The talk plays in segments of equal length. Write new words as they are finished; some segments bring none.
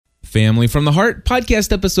Family from the Heart,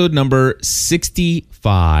 podcast episode number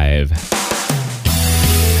 65.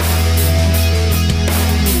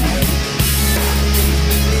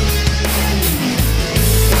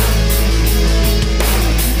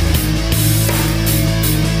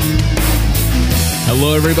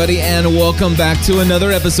 Hello, everybody, and welcome back to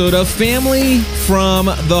another episode of Family from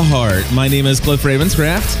the Heart. My name is Cliff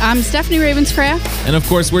Ravenscraft. I'm Stephanie Ravenscraft. And, of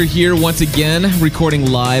course, we're here once again recording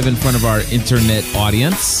live in front of our internet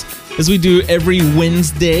audience, as we do every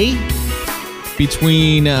Wednesday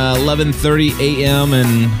between 11:30 a.m. and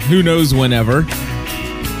who knows whenever.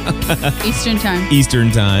 Eastern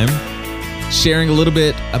Time. Sharing a little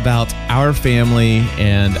bit about our family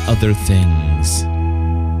and other things.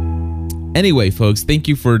 Anyway, folks, thank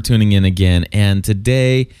you for tuning in again. And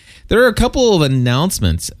today, there are a couple of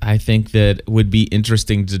announcements I think that would be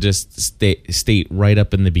interesting to just state right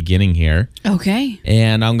up in the beginning here. Okay.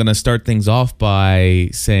 And I'm going to start things off by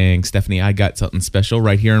saying, Stephanie, I got something special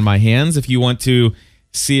right here in my hands. If you want to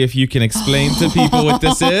see if you can explain to people what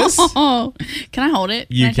this is. Can I hold it?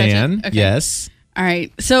 You can, Okay. yes. All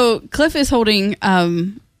right. So Cliff is holding our.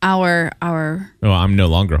 Oh, I'm no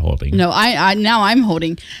longer holding. No, now I'm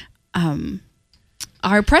holding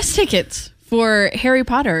our press tickets for Harry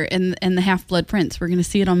Potter and the Half-Blood Prince. We're going to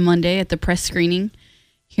see it on Monday at the press screening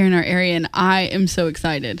here in our area, and I am so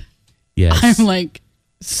excited. Yes. I'm like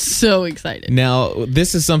so excited. Now,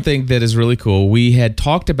 this is something that is really cool. We had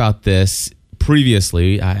talked about this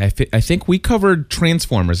previously. I think we covered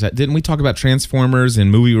Transformers. Didn't we talk about Transformers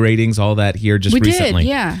and movie ratings, all that here just recently? We did,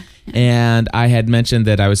 yeah. And I had mentioned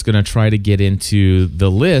that I was going to try to get into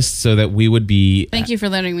the list so that we would be... Thank you for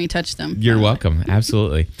letting me touch them. You're welcome.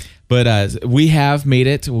 Absolutely. But we have made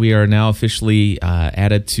it. We are now officially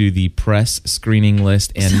added to the press screening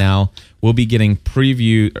list, and now we'll be getting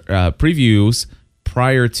previews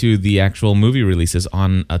prior to the actual movie releases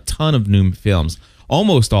on a ton of new films.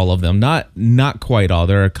 Almost all of them. Not quite all.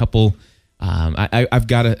 There are a couple...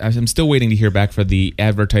 I'm still waiting to hear back for the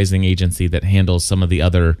advertising agency that handles some of the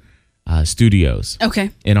other studios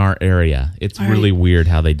in our area. It's really weird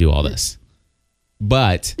how they do all this.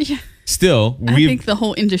 But still, I think the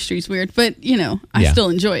whole industry's weird, but I still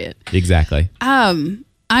enjoy it. Exactly. I'm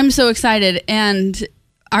so excited, and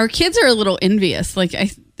our kids are a little envious. Like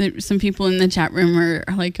some people in the chat room are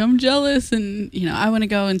like, I'm jealous, and I want to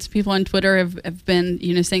go. And some people on Twitter have been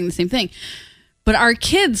saying the same thing. But our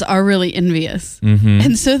kids are really envious. Mm-hmm.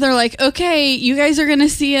 And so they're like, okay, you guys are going to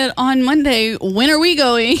see it on Monday. When are we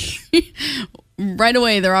going? Right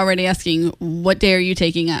away, they're already asking, what day are you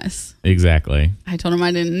taking us? Exactly. I told them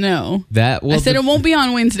I didn't know. I said it won't be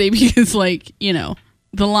on Wednesday because, the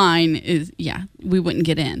line is, we wouldn't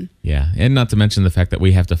get in. Yeah, and not to mention the fact that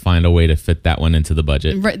we have to find a way to fit that one into the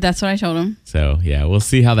budget. Right, that's what I told them. So, we'll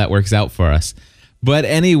see how that works out for us. But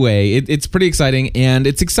anyway, it's pretty exciting, and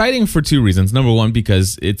it's exciting for two reasons. Number one,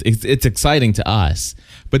 because it's exciting to us.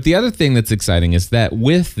 But the other thing that's exciting is that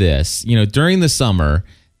with this, during the summer,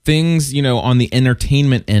 things, on the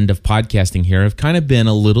entertainment end of podcasting here have kind of been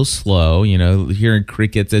a little slow, hearing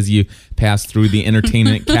crickets as you pass through the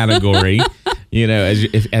entertainment category,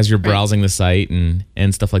 as you're browsing the site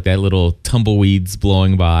and stuff like that, little tumbleweeds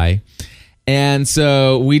blowing by. And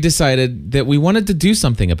so we decided that we wanted to do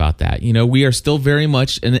something about that. We are still very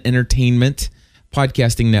much an entertainment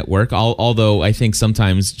podcasting network, although I think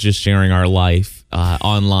sometimes just sharing our life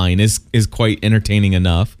online is quite entertaining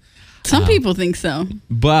enough. Some people think so.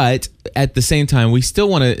 But at the same time, we still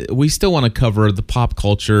want to cover the pop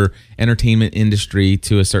culture entertainment industry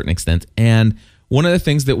to a certain extent. And one of the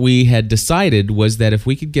things that we had decided was that if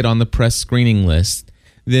we could get on the press screening list,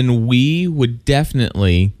 then we would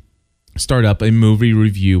definitely start up a movie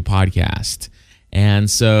review podcast. And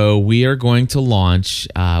so we are going to launch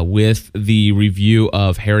with the review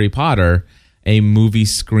of Harry Potter, a movie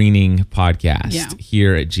screening podcast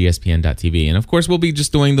here at gspn.tv. And of course, we'll be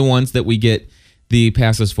just doing the ones that we get the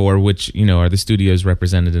passes for, which, are the studios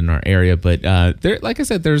represented in our area. But there, like I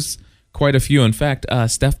said, there's quite a few. In fact,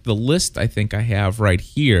 Steph, the list I think I have right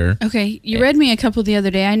here. Okay, you read me a couple the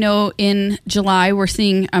other day. I know in July we're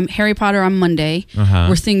seeing Harry Potter on Monday.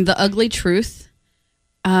 We're seeing The Ugly Truth,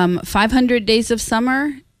 500 Days of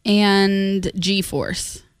Summer, and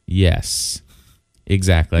G-Force. Yes,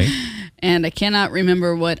 exactly. And I cannot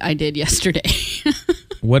remember what I did yesterday.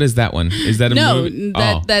 What is that one? Is that a movie?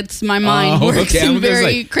 That's my mind works in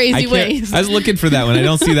very crazy ways. I was looking for that one. I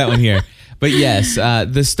don't see that one here. But yes,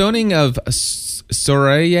 the Stoning of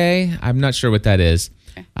Soraya, I'm not sure what that is.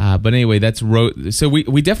 Okay. But anyway, that's so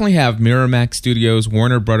we definitely have Miramax Studios,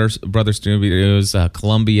 Warner Brothers Studios,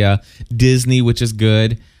 Columbia, Disney, which is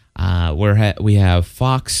good. We have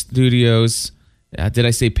Fox Studios, Did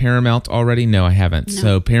I say Paramount already? No, I haven't. No.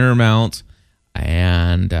 So Paramount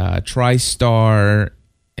and TriStar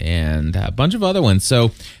and a bunch of other ones.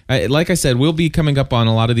 So like I said, we'll be coming up on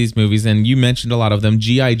a lot of these movies, and you mentioned a lot of them.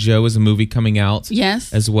 G.I. Joe is a movie coming out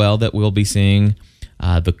Yes. as well that we'll be seeing.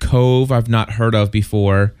 The Cove, I've not heard of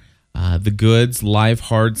before. The Goods, Live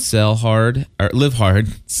Hard, Sell Hard, or Live Hard,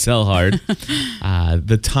 Sell Hard.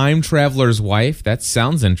 The Time Traveler's Wife, that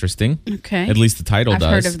sounds interesting. Okay. At least the title I've does.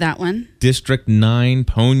 heard of that one. District 9,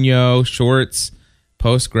 Ponyo, Shorts,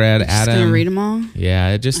 Postgrad, Just Adam. gonna read them all.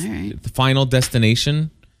 Yeah, just All right. The Final Destination.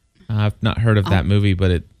 I've not heard of that movie,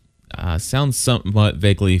 but it sounds somewhat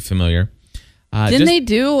vaguely familiar. Didn't they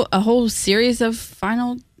do a whole series of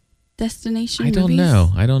Final Destination I don't movies?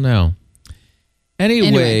 know. I don't know.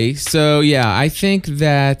 Anyway, so yeah, I think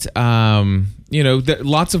that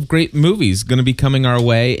lots of great movies going to be coming our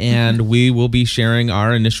way, and we will be sharing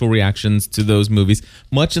our initial reactions to those movies,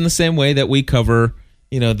 much in the same way that we cover,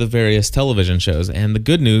 the various television shows. And the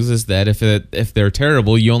good news is that if they're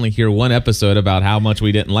terrible, you only hear one episode about how much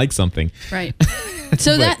we didn't like something. Right.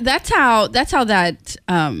 So that's how that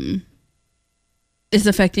is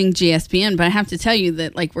affecting GSPN. But I have to tell you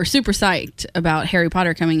that we're super psyched about Harry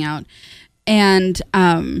Potter coming out. And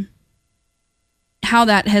how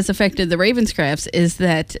that has affected the Ravenscrafts is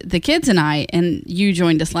that the kids and I, and you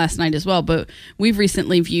joined us last night as well, but we've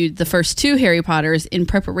recently viewed the first 2 Harry Potters in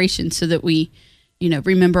preparation so that we,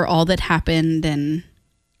 remember all that happened and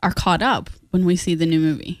are caught up when we see the new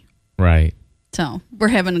movie. Right. So we're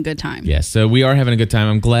having a good time. Yes, so we are having a good time.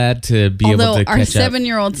 I'm glad to be able to catch up. Although our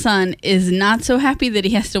 7-year-old son is not so happy that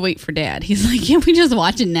he has to wait for Dad. He's like, can't we just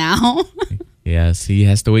watch it now? Yes, he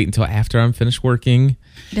has to wait until after I'm finished working.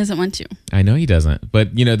 He doesn't want to. I know he doesn't.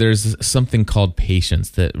 But, there's something called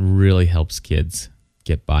patience that really helps kids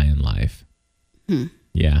get by in life.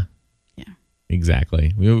 Yeah. Yeah.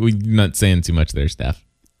 Exactly. We're not saying too much there, Steph.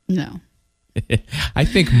 No. I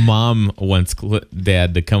think Mom wants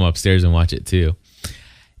Dad to come upstairs and watch it too.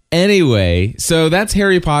 Anyway, so that's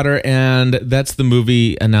Harry Potter, and that's the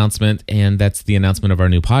movie announcement, and that's the announcement of our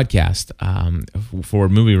new podcast for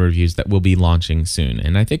movie reviews that we'll be launching soon.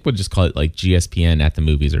 And I think we'll just call it GSPN at the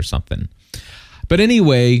movies or something. But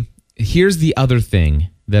anyway, here's the other thing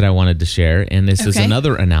that I wanted to share, and this is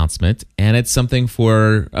another announcement, and it's something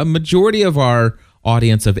for a majority of our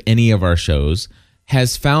audience of any of our shows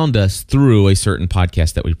has found us through a certain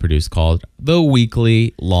podcast that we produce called The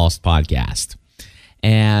Weekly Lost Podcast.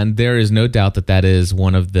 And there is no doubt that is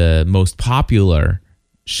one of the most popular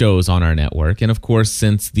shows on our network. And of course,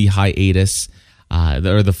 since the hiatus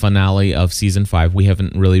or the finale of season 5, we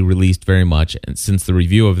haven't really released very much since the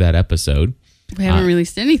review of that episode. We haven't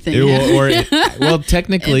released anything yet. Well,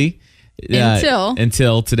 technically,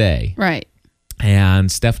 until today. Right.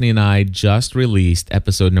 And Stephanie and I just released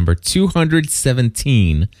episode number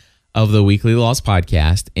 217 of the Weekly Lost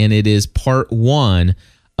Podcast, and it is part 1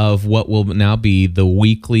 of what will now be the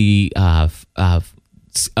weekly a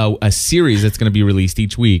series that's going to be released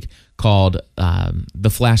each week called The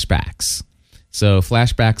Flashbacks. So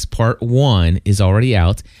Flashbacks Part 1 is already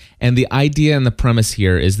out, and the idea and the premise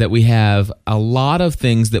here is that we have a lot of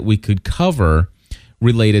things that we could cover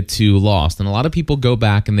related to Lost, and a lot of people go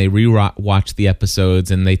back and they re-watch the episodes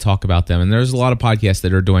and they talk about them, and there's a lot of podcasts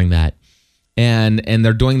that are doing that, and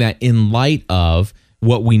they're doing that in light of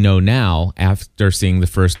what we know now after seeing the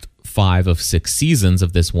first 5 of 6 seasons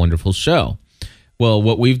of this wonderful show. Well,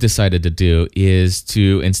 what we've decided to do is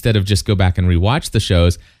to, instead of just go back and rewatch the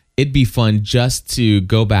shows, it'd be fun just to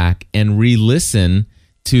go back and re-listen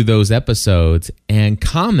to those episodes and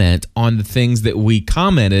comment on the things that we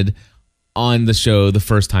commented on the show the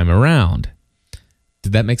first time around.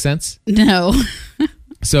 Did that make sense? No.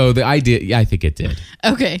 So the idea, yeah, I think it did.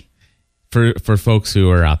 Okay. For folks who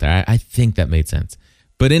are out there, I think that made sense.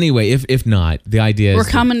 But anyway, if not, the idea is...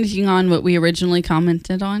 We're commenting on what we originally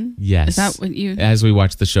commented on? Yes. Is that what you... As we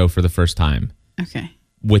watch the show for the first time. Okay.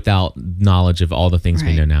 Without knowledge of all the things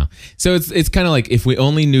we know now. So it's kind of like if we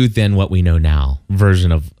only knew then what we know now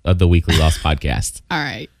version of the Weekly Lost Podcast. All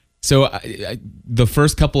right. So the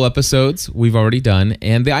first couple episodes we've already done.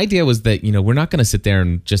 And the idea was that, we're not going to sit there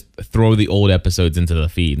and just throw the old episodes into the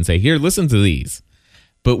feed and say, here, listen to these.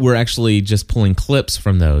 But we're actually just pulling clips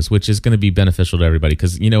from those, which is going to be beneficial to everybody.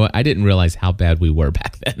 Because you know what? I didn't realize how bad we were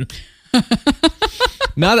back then.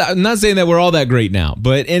 I'm not saying that we're all that great now.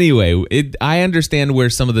 But anyway, I understand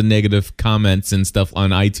where some of the negative comments and stuff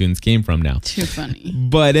on iTunes came from now. Too funny.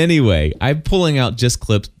 But anyway, I'm pulling out just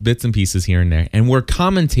clips, bits and pieces here and there. And we're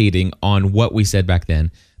commentating on what we said back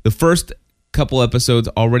then. The first couple episodes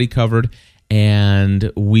already covered.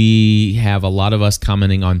 And we have a lot of us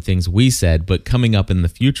commenting on things we said, but coming up in the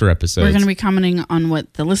future episodes, We're going to be commenting on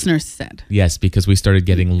what the listeners said. yes, because we started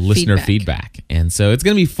getting listener feedback. And so it's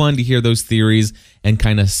going to be fun to hear those theories and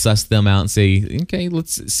kind of suss them out and say, okay,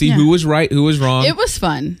 let's see who was right, who was wrong. It was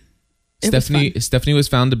fun. Stephanie was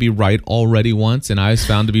found to be right already once, and I was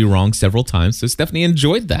found to be wrong several times. So Stephanie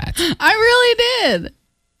enjoyed that. I really did.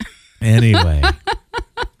 Anyway.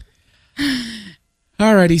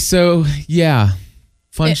 Alrighty, so yeah,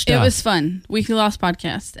 fun stuff. It was fun. Weekly Lost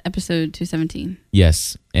Podcast, episode 217.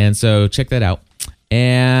 Yes, and so check that out.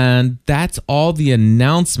 And that's all the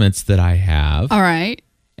announcements that I have. All right.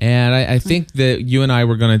 And I think that you and I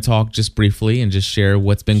were going to talk just briefly and just share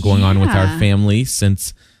what's been going on with our family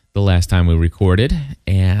since the last time we recorded.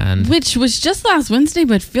 And which was just last Wednesday,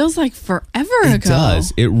 but feels like forever ago. It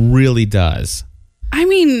does. It really does. I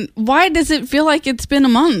mean, why does it feel like it's been a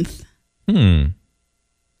month?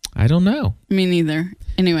 I don't know. Me neither.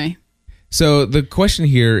 Anyway. So the question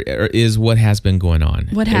here is what has been going on?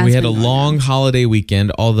 What has We had a been going long holiday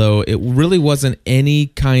weekend, although it really wasn't any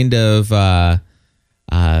kind of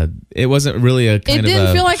it wasn't really a kind It of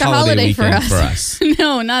didn't feel like a holiday for weekend us.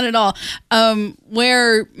 No, not at all.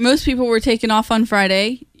 Where most people were taken off on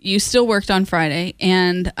Friday, you still worked on Friday,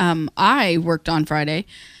 and I worked on Friday.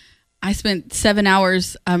 I spent 7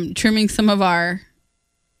 hours trimming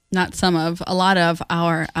a lot of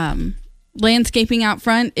our landscaping out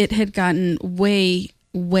front. It had gotten way,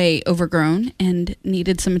 way overgrown and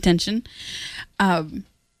needed some attention. And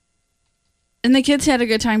the kids had a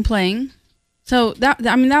good time playing. So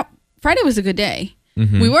that Friday was a good day.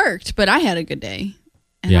 Mm-hmm. We worked, but I had a good day.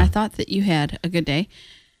 And I thought that you had a good day.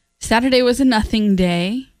 Saturday was a nothing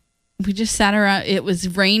day. We just sat around. It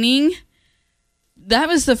was raining.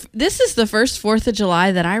 This is the first 4th of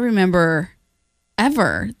July that I remember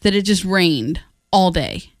ever that it just rained all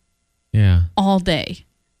day. Yeah. All day.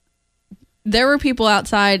 There were people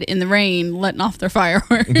outside in the rain letting off their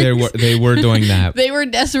fireworks. They were doing that. They were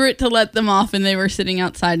desperate to let them off, and they were sitting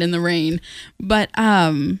outside in the rain. But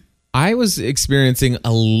I was experiencing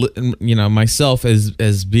myself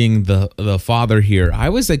as being the father here. I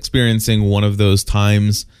was experiencing one of those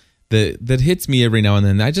times that hits me every now and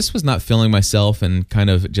then. I just was not feeling myself and kind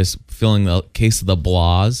of just feeling the case of the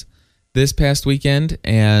blahs this past weekend,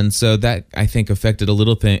 and so that I think affected a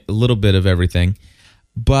little bit of everything.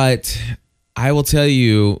 But I will tell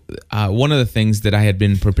you, one of the things that I had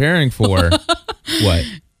been preparing for, what?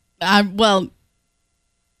 Well,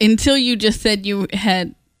 until you just said you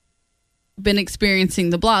had been experiencing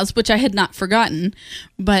the blahs, which I had not forgotten,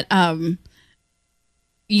 but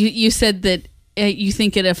you said that you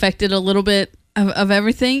think it affected a little bit of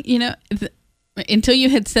everything, until you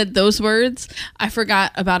had said those words, I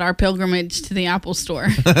forgot about our pilgrimage to the Apple Store.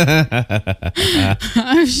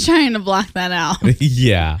 I was trying to block that out.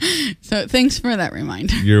 Yeah. So thanks for that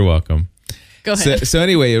reminder. You're welcome. Go ahead. So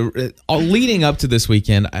anyway, leading up to this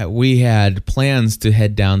weekend, we had plans to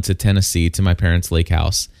head down to Tennessee to my parents' lake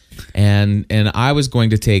house. And I was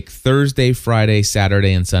going to take Thursday, Friday,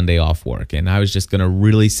 Saturday, and Sunday off work. And I was just going to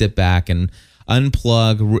really sit back and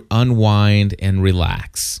unplug, unwind, and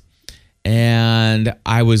relax. And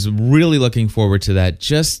I was really looking forward to that,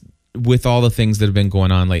 just with all the things that have been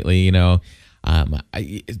going on lately. My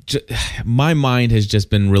mind has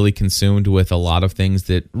just been really consumed with a lot of things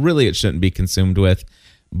that really it shouldn't be consumed with.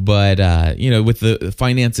 But, with the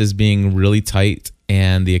finances being really tight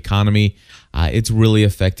and the economy, it's really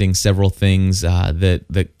affecting several things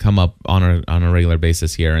that come up on a regular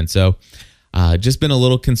basis here. And so just been a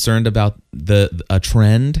little concerned about a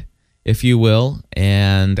trend, if you will,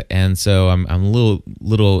 and so I'm a little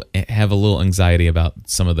have a little anxiety about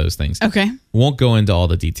some of those things. Okay, won't go into all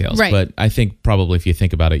the details, right. But I think probably if you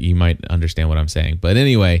think about it, you might understand what I'm saying. But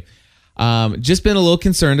anyway, just been a little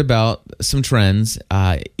concerned about some trends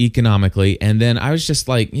economically, and then I was just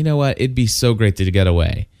like, you know what, it'd be so great to get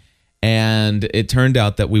away, and it turned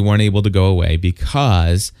out that we weren't able to go away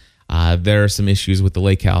because there are some issues with the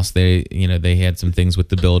lake house. They had some things with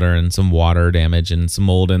the builder and some water damage and some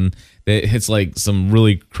mold, and it's like some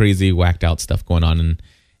really crazy whacked out stuff going on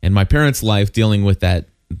in my parents' life, dealing with that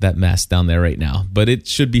mess down there right now. But it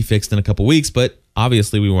should be fixed in a couple weeks, but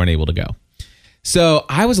obviously we weren't able to go. So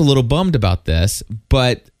I was a little bummed about this,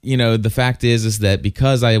 but the fact is that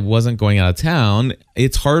because I wasn't going out of town,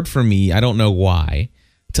 it's hard for me, I don't know why,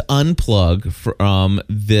 to unplug from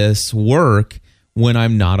this work when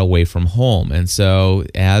I'm not away from home. And so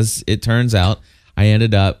as it turns out, I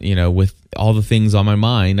ended up, with all the things on my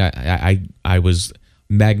mind, I was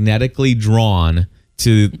magnetically drawn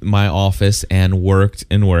to my office and worked.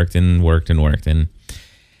 And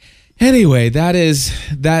Anyway, that's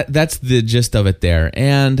the gist of it there.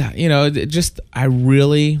 And, I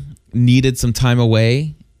really needed some time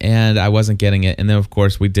away and I wasn't getting it. And then, of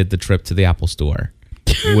course, we did the trip to the Apple Store,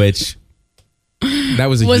 which that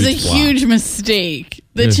was a huge mistake.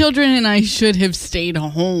 The children and I should have stayed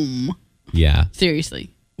home. Yeah. Seriously.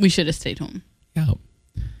 We should have stayed home. Yeah.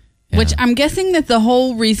 Which I'm guessing that the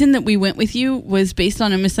whole reason that we went with you was based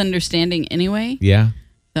on a misunderstanding anyway. Yeah.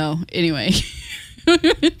 So, anyway.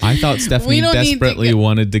 I thought Stephanie desperately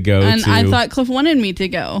wanted to go. And I thought Cliff wanted me to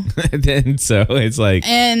go. And so it's like.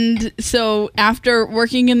 And so after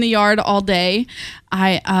working in the yard all day,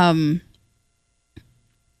 I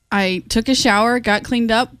took a shower, got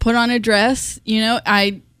cleaned up, put on a dress.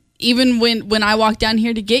 Even when I walked down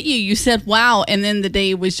here to get you, you said, wow. And then the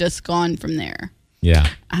day was just gone from there. Yeah.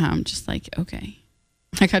 I'm just like, okay,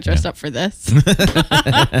 I got dressed up for this.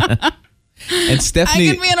 And Stephanie,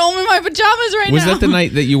 I can be at home in my pajamas right now. Was that the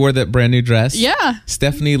night that you wore that brand new dress? Yeah.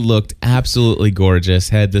 Stephanie looked absolutely gorgeous,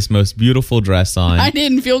 had this most beautiful dress on. I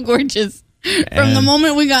didn't feel gorgeous from the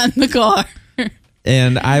moment we got in the car.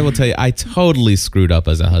 And I will tell you, I totally screwed up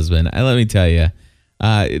as a husband. Let me tell you.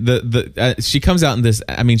 She comes out in this.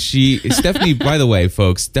 I mean, Stephanie. By the way,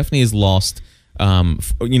 folks, Stephanie has lost,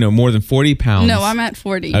 more than 40 pounds. No, I'm at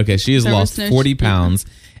 40. Okay, she has lost 40 pounds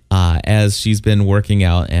as she's been working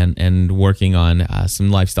out and working on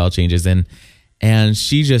some lifestyle changes, and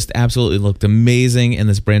she just absolutely looked amazing in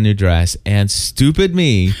this brand new dress. And stupid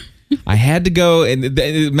me, I had to go. And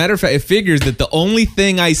matter of fact, it figures that the only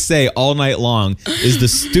thing I say all night long is the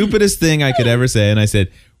stupidest thing I could ever say. And I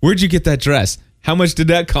said, "Where'd you get that dress? How much did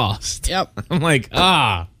that cost?" Yep. I'm like,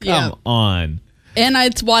 come on. And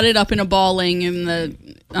I'd wadded up in a ball laying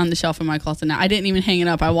on the shelf in my closet now. I didn't even hang it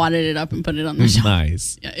up. I wadded it up and put it on the shelf.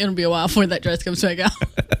 Nice. Yeah, it'll be a while before that dress comes back out.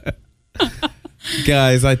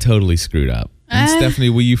 Guys, I totally screwed up. And Stephanie,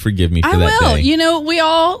 will you forgive me for that day? We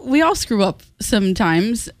all screw up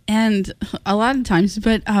sometimes and a lot of times,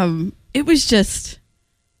 but it was just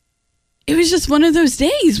one of those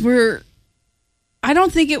days where I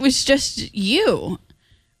don't think it was just you.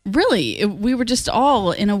 Really, we were just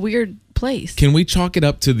all in a weird place. Can we chalk it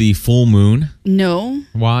up to the full moon? No.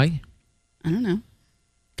 Why? I don't know.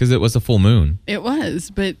 Because it was a full moon. It was,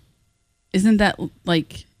 but isn't that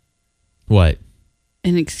like what?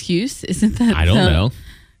 An excuse? Isn't that I don't know.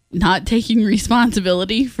 Not taking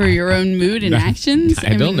responsibility for your own mood and actions?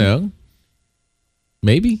 I don't know.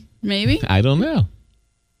 Maybe. I don't know.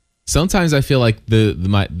 Sometimes I feel like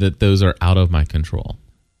that those are out of my control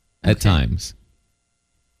at times.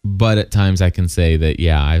 But at times I can say that,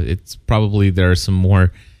 it's probably there are some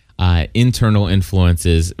more internal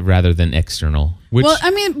influences rather than external. Well, I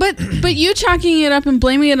mean, but you chalking it up and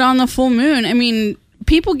blaming it on the full moon, I mean,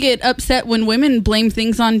 people get upset when women blame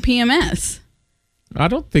things on PMS. I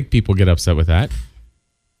don't think people get upset with that.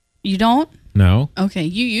 You don't? No. Okay,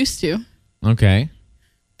 you used to. Okay.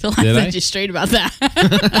 Till I set you straight about that.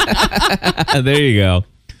 There you go.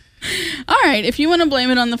 All right, if you want to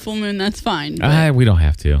blame it on the full moon, that's fine. We don't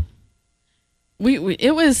have to. It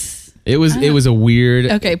was a weird.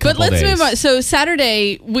 Okay, but let's move on. So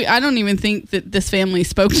Saturday, I don't even think that this family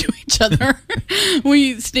spoke to each other.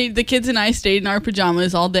 The kids and I stayed in our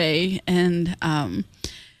pajamas all day, and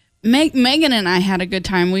Megan and I had a good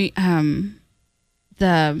time. We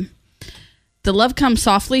the Love Comes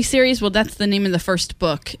Softly series. Well, that's the name of the first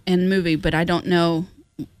book and movie, but I don't know.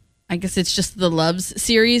 I guess it's just the Loves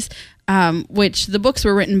series, which the books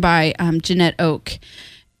were written by Jeanette Oak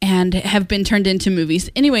and have been turned into movies.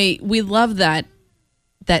 Anyway, we love that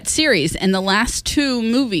series, and the last two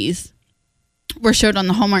movies were showed on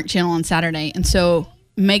the Hallmark Channel on Saturday, and so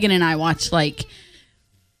Megan and I watched like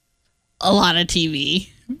a lot of TV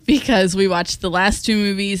because we watched the last two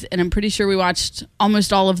movies, and I'm pretty sure we watched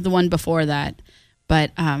almost all of the one before that.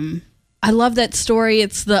 But I love that story.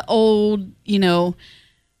 It's the old,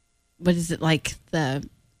 what is it, like the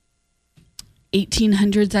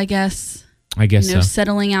 1800s, I guess? I guess so.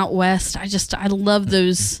 Settling out west. I love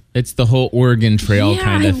those. It's the whole Oregon Trail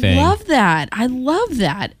kind of thing. I love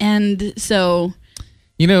that. And so,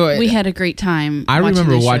 we had a great time. I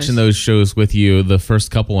remember watching those shows with you, the first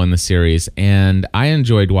couple in the series, and I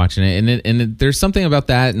enjoyed watching it. And there's something about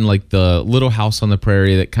that and like the Little House on the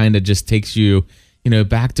Prairie that kind of just takes you,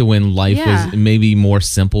 back to when life was maybe more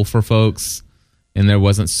simple for folks. And there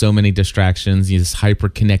wasn't so many distractions, this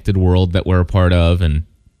hyper-connected world that we're a part of, and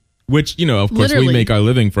which, of course, literally, we make our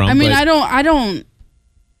living from. I mean, I don't.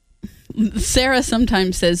 Sarah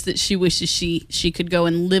sometimes says that she wishes she could go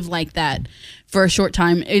and live like that for a short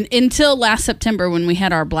time until last September when we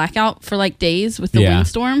had our blackout for like days with the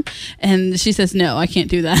windstorm. And she says, no, I can't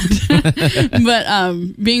do that.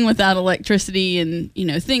 But being without electricity and,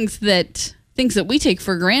 things that we take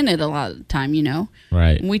for granted a lot of the time,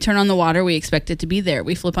 Right. When we turn on the water, we expect it to be there.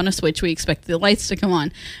 We flip on a switch, we expect the lights to come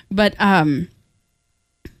on. But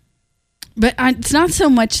it's not so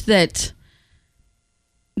much that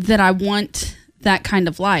I want that kind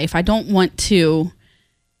of life. I don't want to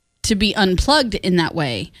be unplugged in that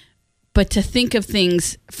way, but to think of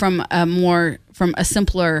things from a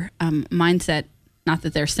simpler mindset. Not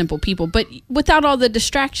that they're simple people, but without all the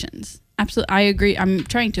distractions. Absolutely, I agree. I'm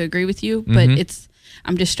trying to agree with you, but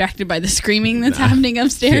I'm distracted by the screaming that's happening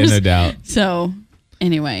upstairs. Yeah, no doubt. So,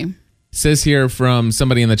 anyway. Says here from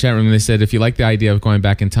somebody in the chat room, they said, if you like the idea of going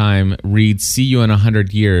back in time, read See You in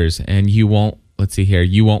 100 Years, and you won't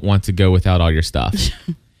want to go without all your stuff.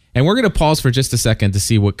 And we're going to pause for just a second to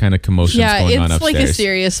see what kind of commotion's going on upstairs. Yeah, it's like a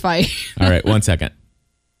serious fight. All right, 1 second.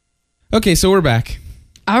 Okay, so we're back.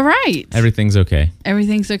 All right. Everything's okay.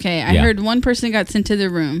 Everything's okay. I heard one person got sent to their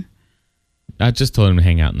room. I just told him to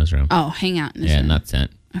hang out in his room. Oh, hang out in his room. Yeah, not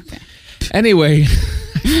sent. Okay. Anyway,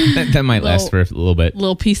 that might last for a little bit.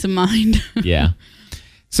 Little peace of mind. Yeah.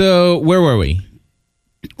 So where were we?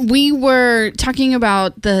 We were talking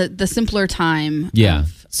about the simpler time. Yeah.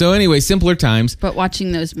 So anyway, simpler times. But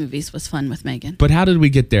watching those movies was fun with Megan. But how did we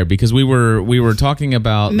get there? Because we were talking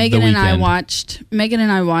about Megan the and weekend. Megan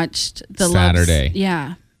and I watched the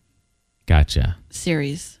Saturday. Gotcha.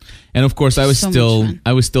 Series. And of course, I was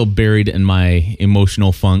still buried in my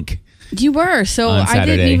emotional funk. You were. So I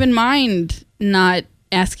didn't even mind not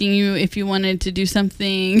asking you if you wanted to do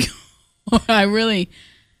something.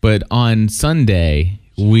 But on Sunday,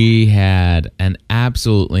 we had an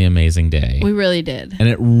absolutely amazing day. We really did. And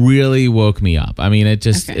it really woke me up. I mean,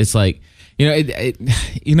 it's like,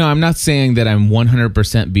 I'm not saying that I'm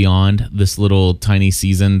 100% beyond this little tiny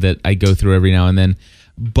season that I go through every now and then,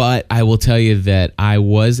 but I will tell you that I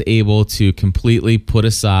was able to completely put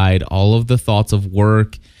aside all of the thoughts of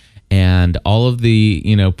work and all of the,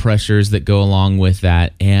 pressures that go along with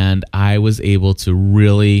that. And I was able to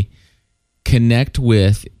really connect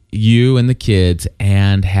with you and the kids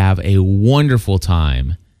and have a wonderful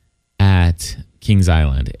time at Kings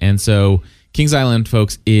Island. And so Kings Island,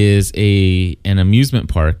 folks, is an amusement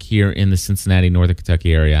park here in the Cincinnati, Northern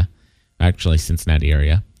Kentucky area. Actually, Cincinnati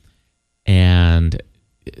area. And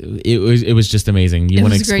it was just amazing. You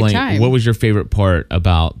want to explain what was your favorite part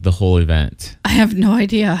about the whole event? I have no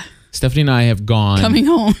idea. Stephanie and I have gone coming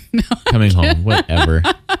home. No, coming home, whatever.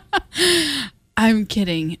 I'm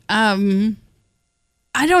kidding.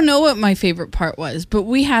 I don't know what my favorite part was, but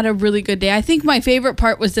we had a really good day. I think my favorite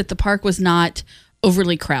part was that the park was not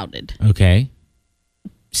overly crowded. Okay.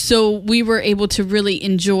 So we were able to really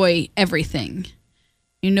enjoy everything.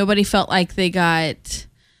 Nobody felt like they got,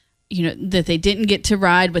 that they didn't get to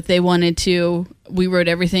ride what they wanted to. We rode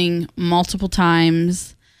everything multiple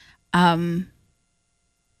times. Kenna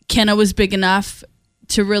was big enough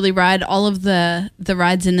to really ride all of the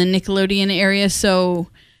rides in the Nickelodeon area, so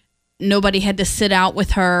nobody had to sit out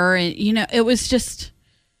with her. And, it was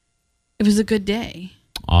a good day.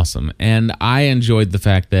 Awesome. And I enjoyed the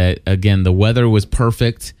fact that, again, the weather was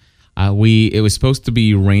perfect. It was supposed to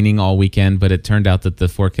be raining all weekend, but it turned out that the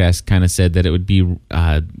forecast kind of said that it would be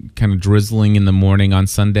kind of drizzling in the morning on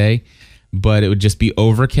Sunday, but it would just be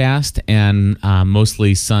overcast and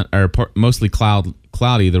mostly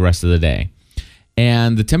cloudy the rest of the day.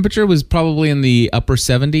 And the temperature was probably in the upper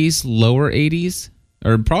 70s, lower 80s,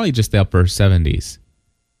 or probably just the upper 70s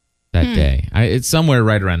that day. It's somewhere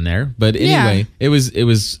right around there. But anyway, it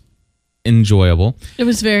was enjoyable. It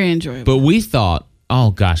was very enjoyable. But we thought,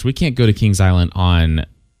 oh gosh, we can't go to Kings Island on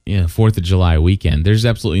 4th of July weekend. There's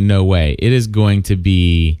absolutely no way. It is going to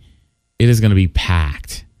be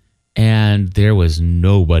packed. And there was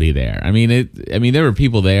nobody there. I mean, there were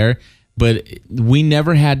people there, but we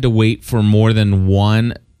never had to wait for more than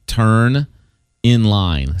one turn in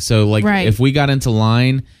line. So if we got into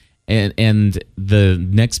line and the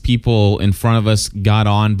next people in front of us got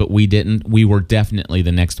on, but we didn't, we were definitely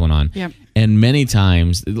the next one on. Yep. And many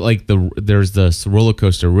times, there's this roller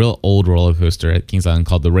coaster, real old roller coaster at Kings Island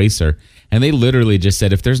called the Racer, and they literally just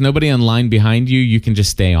said, if there's nobody in line behind you, you can just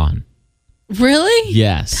stay on. Really?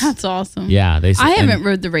 Yes. That's awesome. Yeah. I haven't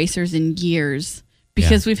rode the Racers in years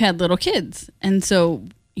because we've had little kids. And so,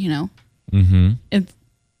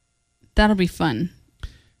 that'll be fun.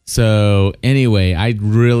 So anyway, I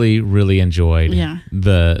really, really enjoyed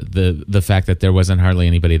the fact that there wasn't hardly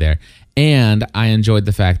anybody there. And I enjoyed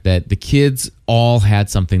the fact that the kids all had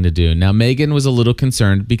something to do. Now, Megan was a little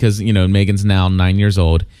concerned because, Megan's now 9 years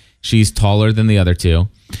old. She's taller than the other two.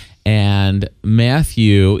 And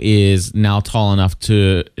Matthew is now tall enough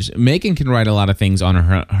to... Megan can ride a lot of things on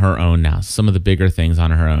her own now, some of the bigger things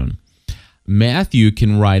on her own. Matthew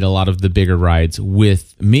can ride a lot of the bigger rides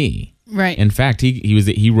with me. Right. In fact,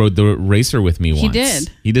 he rode the racer with me once. He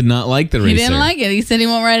did. He did not like the racer. He didn't like it. He said he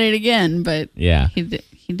won't ride it again, but yeah,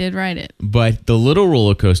 he did ride it. But the little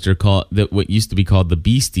roller coaster what used to be called the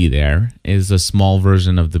Beastie there is a small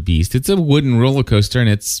version of the Beast. It's a wooden roller coaster and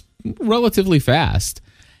it's relatively fast.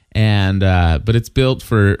 And but it's built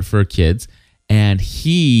for kids, and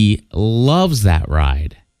he loves that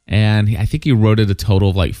ride. And I think he rode it a total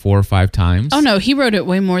of like 4 or 5 times. Oh no, he rode it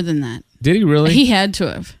way more than that. Did he really? He had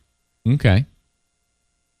to have. Okay.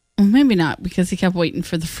 Well, maybe not, because he kept waiting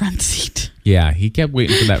for the front seat. Yeah, he kept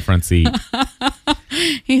waiting for that front seat.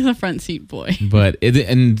 He's a front seat boy. But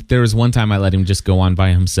and there was one time I let him just go on by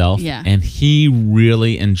himself. Yeah. And he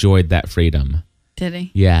really enjoyed that freedom. Did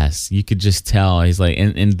he? Yes, you could just tell. He's like,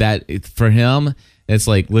 and that for him, it's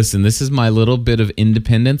like, listen, this is my little bit of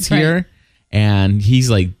independence here. And he's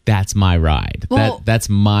like, that's my ride. Well, That's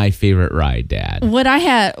my favorite ride, Dad.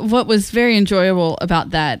 What was very enjoyable about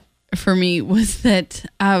that for me was that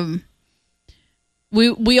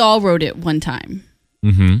we all rode it one time.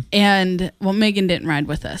 Mm-hmm. And Megan didn't ride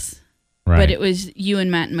with us. Right. But it was you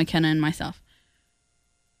and Matt and McKenna and myself.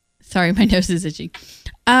 Sorry, my nose is itchy.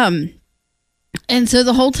 And so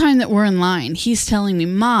the whole time that we're in line, he's telling me,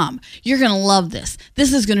 Mom, you're going to love this.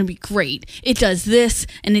 This is going to be great. It does this,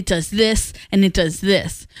 and it does this, and it does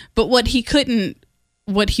this. But what he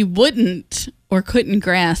wouldn't or couldn't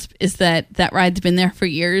grasp is that ride's been there for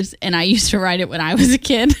years, and I used to ride it when I was a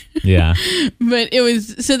kid. Yeah. But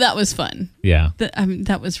that was fun. Yeah.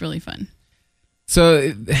 That was really fun.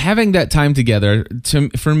 So having that time together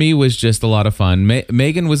for me was just a lot of fun.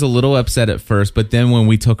 Megan was a little upset at first, but then when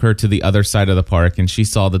we took her to the other side of the park and she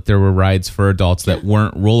saw that there were rides for adults that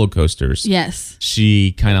weren't roller coasters. Yes.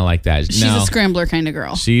 She kind of liked that. She's a scrambler kind of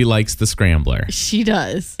girl. She likes the scrambler. She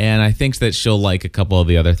does. And I think that she'll like a couple of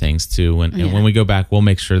the other things too. And when we go back, we'll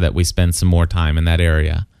make sure that we spend some more time in that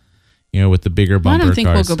area. With the bigger bumper cars. I don't think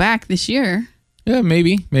we'll go back this year. Yeah,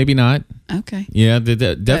 maybe not. Okay. Yeah,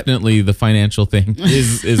 definitely the financial thing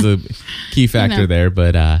is a key factor there.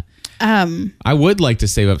 But I would like to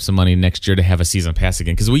save up some money next year to have a season pass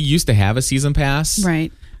again, because we used to have a season pass.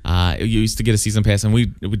 Right. You used to get a season pass, and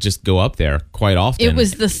we would just go up there quite often. It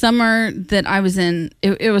was the summer that I was in.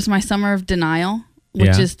 It was my summer of denial,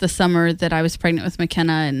 which is the summer that I was pregnant with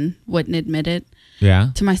McKenna and wouldn't admit it.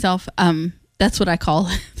 To myself. That's what I call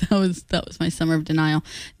it. That was my summer of denial,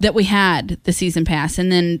 that we had the season pass.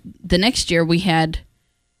 And then the next year we had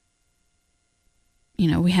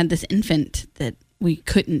this infant that we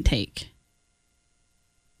couldn't take.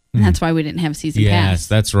 And that's why we didn't have a season pass. Yes,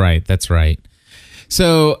 that's right.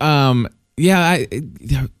 So, I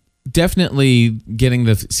definitely getting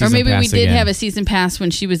the season pass. Or maybe we did again. have a season pass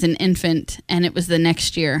when she was an infant, and it was the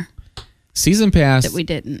next year. Season pass that we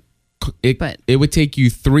didn't. It would take you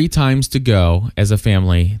 3 times to go as a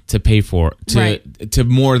family to pay for to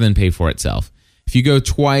more than pay for itself. If you go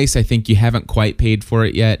twice, I think you haven't quite paid for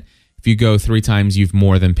it yet. If you go 3 times, you've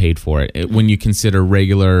more than paid for it. When you consider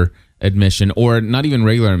regular admission, or not even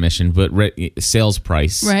regular admission, but sales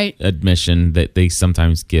price admission that they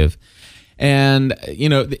sometimes give. And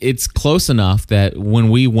it's close enough that when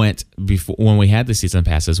we went when we had the season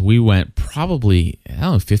passes, we went probably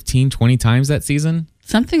 15, 20 times that season.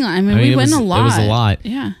 Something. We went a lot. It was a lot.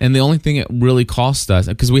 Yeah. And the only thing it really cost us,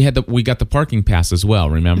 because we got the parking pass as well.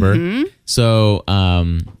 Remember? Mm-hmm. So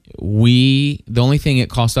the only thing it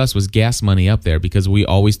cost us was gas money up there, because we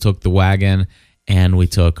always took the wagon and we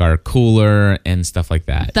took our cooler and stuff like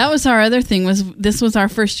that. That was our other thing. This was our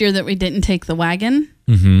first year that we didn't take the wagon.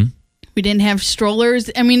 Mm-hmm. We didn't have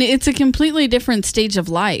strollers. It's a completely different stage of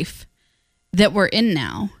life that we're in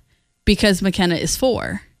now, because McKenna is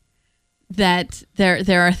 4. That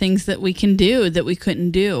there are things that we can do that we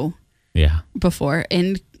couldn't do before,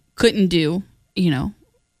 and couldn't do,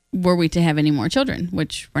 were we to have any more children,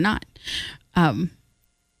 which we're not.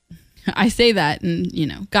 I say that,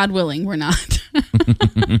 and God willing, we're not.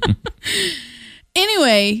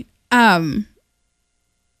 Anyway,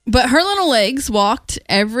 but her little legs walked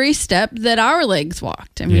every step that our legs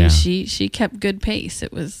walked. She kept good pace.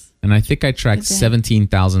 It was, and I think I tracked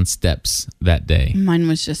 17,000 steps that day. Mine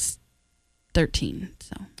was just 13.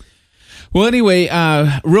 So, well, anyway,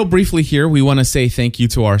 real briefly here, we want to say thank you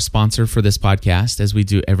to our sponsor for this podcast, as we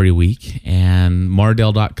do every week. And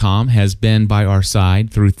Mardel.com has been by our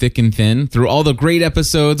side through thick and thin, through all the great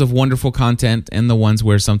episodes of wonderful content, and the ones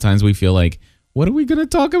where sometimes we feel like, what are we going to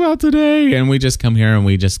talk about today? And we just come here and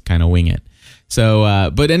we just kind of wing it. So,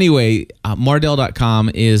 but anyway,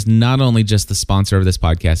 Mardel.com is not only just the sponsor of this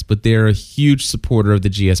podcast, but they're a huge supporter of the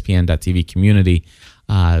GSPN.TV community.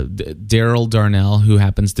 Daryl Darnell, who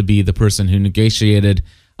happens to be the person who negotiated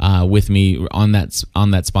with me on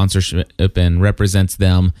that sponsorship and represents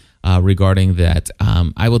them regarding that.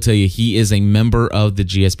 I will tell you, he is a member of the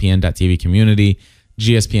GSPN.TV community,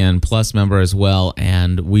 GSPN Plus member as well,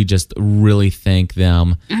 and we just really thank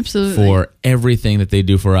them for everything that they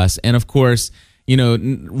do for us. And of course,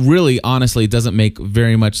 really, honestly, it doesn't make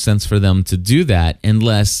very much sense for them to do that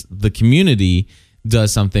unless the community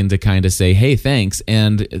does something to kind of say, hey, thanks.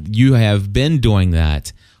 And you have been doing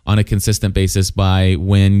that on a consistent basis by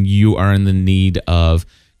when you are in the need of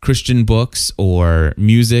Christian books or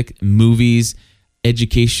music, movies,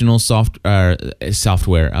 educational software.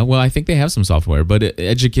 Well, I think they have some software, but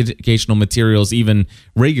educational materials, even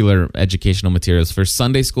regular educational materials for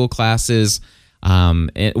Sunday school classes,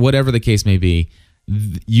 whatever the case may be.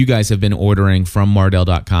 You guys have been ordering from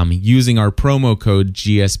Mardel.com using our promo code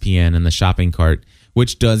GSPN in the shopping cart,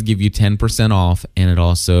 which does give you 10% off, and it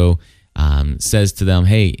also says to them,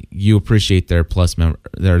 hey, you appreciate their plus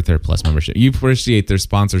membership. You appreciate their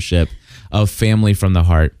sponsorship of Family from the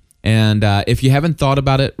Heart. And if you haven't thought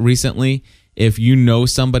about it recently, if you know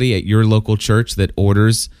somebody at your local church that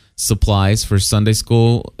orders supplies for Sunday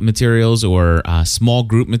school materials or small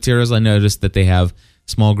group materials, I noticed that they have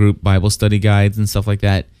small group Bible study guides and stuff like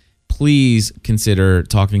that. Please consider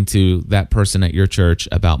talking to that person at your church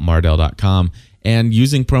about Mardel.com and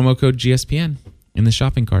using promo code GSPN in the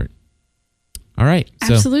shopping cart. All right.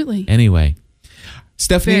 Absolutely. So, anyway,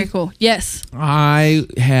 Stephanie. Very cool. Yes. I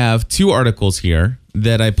have 2 articles here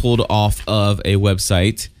that I pulled off of a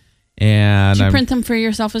website. And did you print them for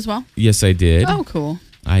yourself as well? Yes, I did. Oh, cool.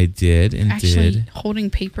 I did and actually did. Holding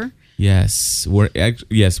paper? Yes.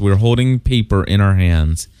 We're holding paper in our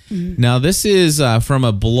hands. Mm-hmm. Now, this is from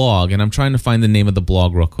a blog, and I'm trying to find the name of the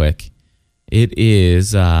blog real quick. It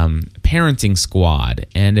is Parenting Squad.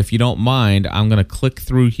 And if you don't mind, I'm going to click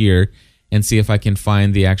through here and see if I can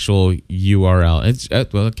find the actual URL. It's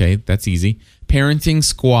okay, that's easy.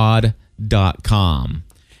 ParentingSquad.com.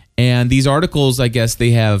 And these articles, I guess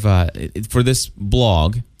they have, for this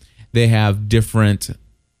blog, they have different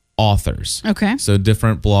authors. Okay. So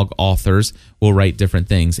different blog authors will write different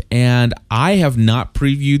things. And I have not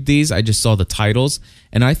previewed these. I just saw the titles.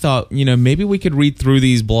 And I thought, maybe we could read through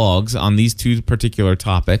these blogs on these 2 particular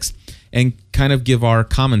topics and kind of give our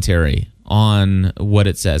commentary on what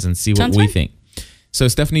it says and see what we think. So,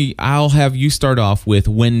 Stephanie, I'll have you start off with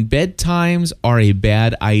When Bedtimes Are a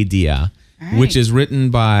Bad Idea, right, which is written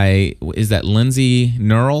by, is that Lindsay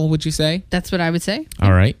Nurl, would you say? That's what I would say.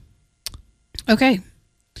 All right. Okay.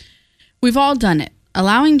 We've all done it,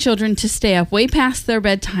 allowing children to stay up way past their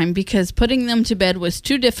bedtime because putting them to bed was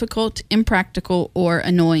too difficult, impractical, or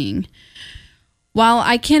annoying. While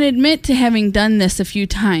I can admit to having done this a few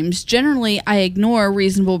times, generally I ignore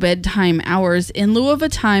reasonable bedtime hours in lieu of a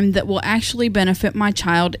time that will actually benefit my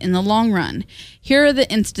child in the long run. Here are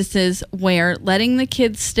the instances where letting the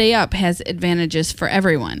kids stay up has advantages for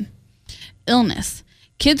everyone. Illness.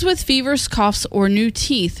 Kids with fevers, coughs, or new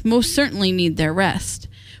teeth most certainly need their rest.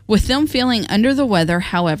 With them feeling under the weather,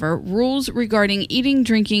 however, rules regarding eating,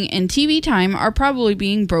 drinking, and TV time are probably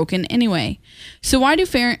being broken anyway. So why do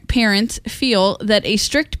parents feel that a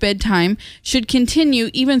strict bedtime should continue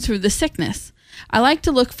even through the sickness? I like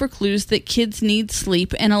to look for clues that kids need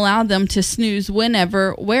sleep and allow them to snooze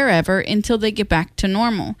whenever, wherever, until they get back to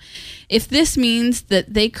normal. If this means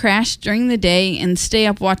that they crash during the day and stay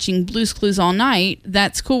up watching Blue's Clues all night,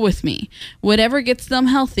 that's cool with me. Whatever gets them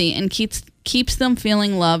healthy and keeps them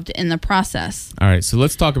feeling loved in the process. All right, so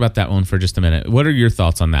let's talk about that one for just a minute. What are your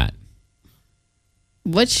thoughts on that?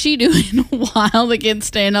 What's she doing while the kid's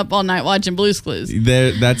staying up all night watching Blue's Clues?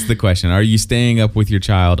 That's the question. Are you staying up with your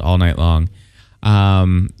child all night long?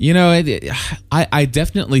 I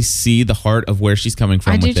definitely see the heart of where she's coming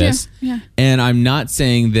from with this. Yeah. And I'm not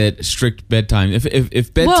saying that strict bedtime.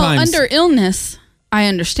 If bedtime, well, under illness, I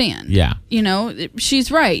understand. Yeah. She's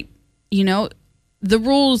right. The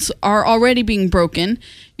rules are already being broken.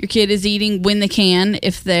 Your kid is eating when they can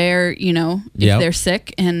if they're, they're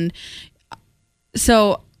sick. And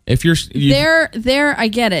so if you're there, I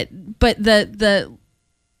get it. But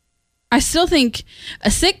I still think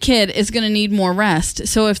a sick kid is going to need more rest.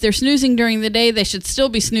 So if they're snoozing during the day, they should still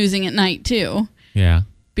be snoozing at night too. Yeah.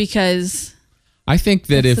 Because I think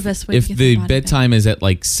that if the bedtime is at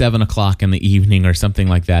like 7:00 in the evening or something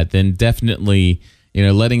like that, then definitely,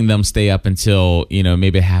 letting them stay up until,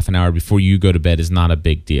 maybe a half an hour before you go to bed is not a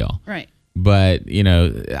big deal. Right. But,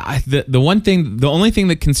 the only thing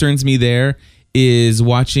that concerns me there is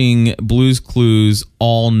watching Blue's Clues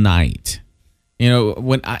all night. You know,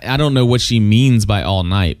 when I don't know what she means by all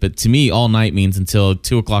night, but to me, all night means until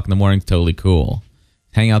 2:00 in the morning. Totally cool.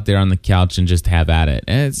 Hang out there on the couch and just have at it.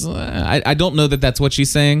 And it's I don't know that that's what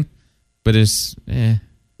she's saying, but it's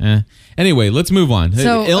Anyway, let's move on.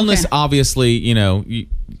 So, illness, obviously, you know,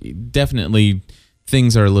 definitely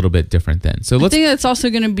things are a little bit different then. So I let's think that's also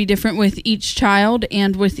going to be different with each child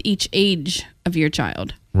and with each age of your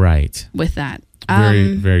child. right. With that,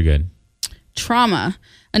 Very good. trauma.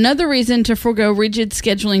 Another reason to forego rigid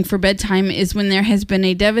scheduling for bedtime is when there has been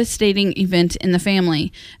a devastating event in the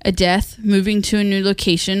family, a death, moving to a new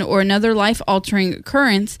location, or another life-altering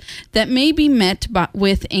occurrence that may be met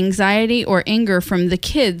with anxiety or anger from the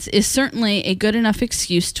kids is certainly a good enough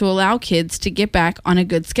excuse to allow kids to get back on a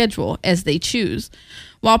good schedule as they choose.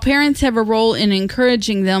 While parents have a role in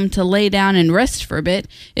encouraging them to lay down and rest for a bit,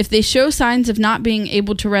 if they show signs of not being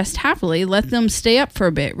able to rest happily, let them stay up for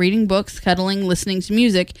a bit, reading books, cuddling, listening to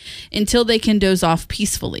music, until they can doze off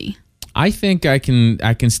peacefully. I think I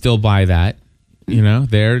can still buy that. You know,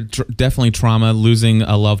 definitely trauma, losing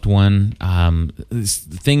a loved one,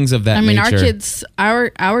 things of that nature.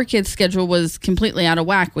 Our kids' schedule was completely out of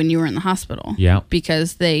whack when you were in the hospital. Yeah.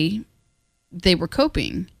 Because they were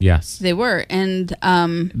coping. Yes. They were. And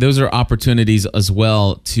those are opportunities as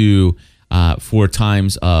well to for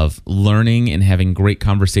times of learning and having great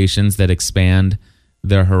conversations that expand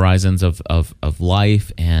their horizons of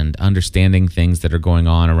life and understanding things that are going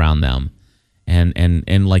on around them.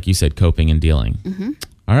 And like you said, coping and dealing. Mm-hmm.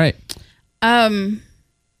 All right.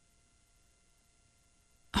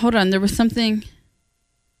 Hold on. There was something.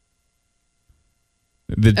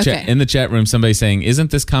 In the chat room, somebody saying,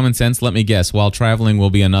 "Isn't this common sense? Let me guess. While traveling will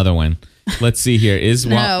be another one." Let's see here.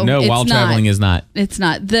 While traveling is not. It's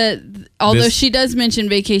not. Although she does mention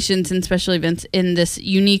vacations and special events in this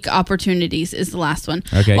unique opportunities is the last one.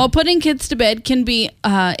 Okay. While putting kids to bed can be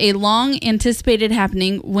a long anticipated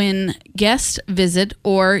happening when guests visit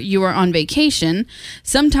or you are on vacation,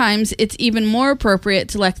 sometimes it's even more appropriate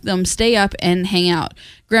to let them stay up and hang out.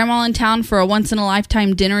 Grandma in town for a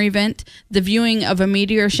once-in-a-lifetime dinner event, the viewing of a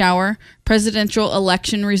meteor shower, presidential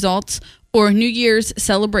election results, or New Year's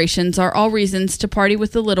celebrations are all reasons to party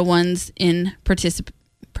with the little ones in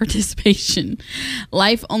participation.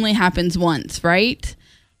 Life only happens once, right?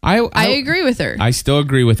 I agree with her. I still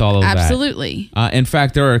agree with all of that. Absolutely. In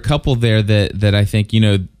fact, there are a couple there that I think, you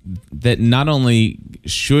know, that not only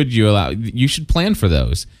should you allow, you should plan for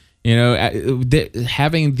those. You know,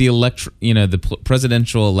 having the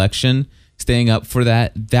presidential election, staying up for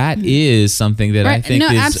that is something that I think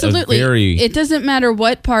is absolutely. It doesn't matter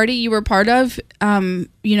what party you were part of. You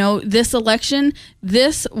know, this election,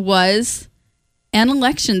 this was an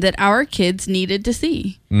election that our kids needed to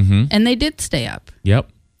see. Mm-hmm. And they did stay up.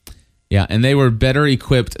 Yep. Yeah, and they were better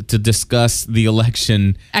equipped to discuss the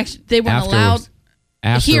election. Actually, they weren't allowed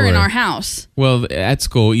here in our house. Well, at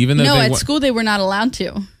school, even though at school they were not allowed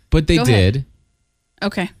to. But they did.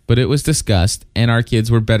 Okay. But it was discussed, and our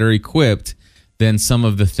kids were better equipped than some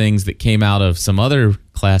of the things that came out of some other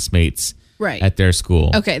classmates at their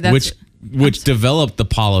school. Okay, that's which developed the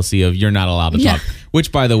policy of you're not allowed to talk.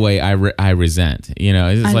 Which, by the way, I resent. You know,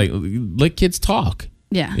 it's like let kids talk.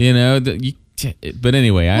 Yeah. You know, but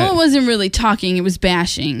anyway, it wasn't really talking; it was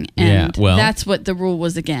bashing, and that's what the rule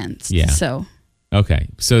was against. Yeah. So. Okay,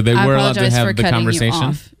 so they were allowed to have the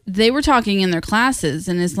conversation? They were talking in their classes,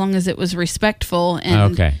 and as long as it was respectful.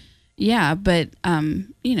 And, okay. Yeah, but,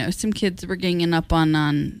 you know, some kids were ganging up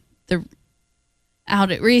on the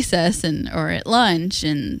out at recess or at lunch,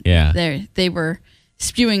 and they were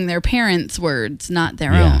spewing their parents' words, not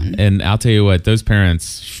their own. And I'll tell you what, those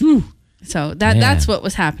parents, whew. So that's what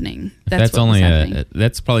was happening. That's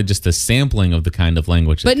probably just a sampling of the kind of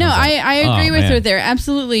language. But no, I agree with her there.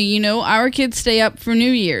 Absolutely. You know, our kids stay up for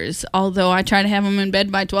New Year's, although I try to have them in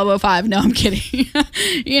bed by 12:05. No, I'm kidding.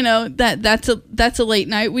 You know, that's a late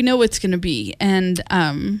night. We know what's going to be. And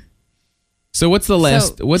so what's the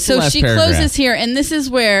last the last paragraph? So she closes here, and this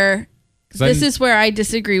is where I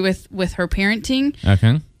disagree with her parenting.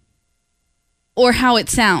 Okay. Or how it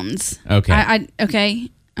sounds. Okay.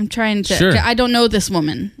 Okay. I'm trying to. Sure. I don't know this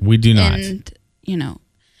woman. We do not. And, you know,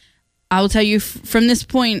 I will tell you from this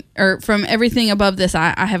point, or from everything above this,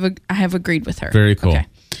 I have agreed with her. Very cool. Okay.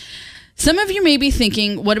 Some of you may be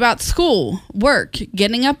thinking, what about school, work,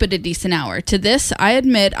 getting up at a decent hour? To this, I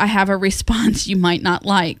admit I have a response you might not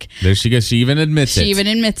like. There she goes. She even admits it. She even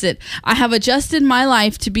admits it. I have adjusted my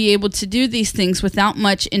life to be able to do these things without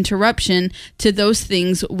much interruption to those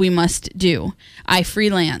things we must do. I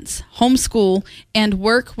freelance, homeschool, and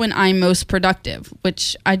work when I'm most productive,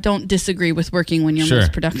 which I don't disagree with working when you're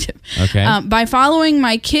most productive. Okay. By following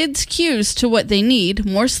my kids' cues to what they need,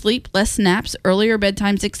 more sleep, less naps, earlier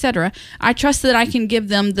bedtimes, etc., I trust that I can give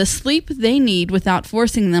them the sleep they need without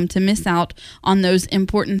forcing them to miss out on those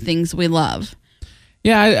important things we love.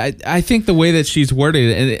 Yeah, I think the way that she's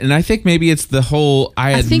worded, and I think maybe it's the whole,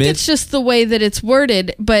 I think it's just the way that it's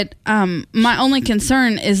worded, but my only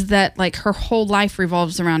concern is that like her whole life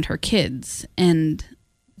revolves around her kids, and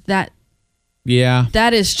that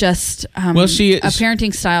is just a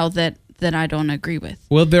parenting style that I don't agree with.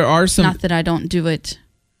 Well, there are some... Not that I don't do it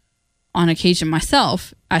on occasion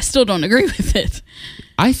myself. I still don't agree with it.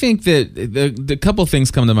 I think that the couple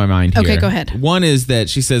things come to my mind here. Okay, go ahead. One is that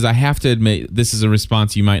she says, I have to admit, this is a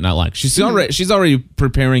response you might not like. She's already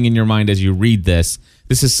preparing in your mind as you read this.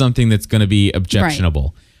 This is something that's going to be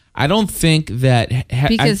objectionable. Right. I don't think that...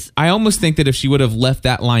 I almost think that if she would have left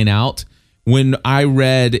that line out, when I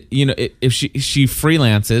read, if she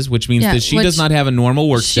freelances, which means that she does not have a normal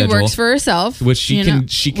work schedule. She works for herself. Which she can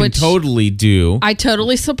totally do. I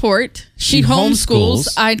totally support. She homeschools.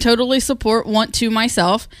 I totally support, want to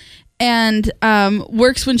myself. And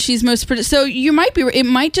works when she's most productive. So it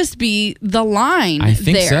might just be the line I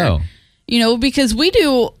think there. So. Because we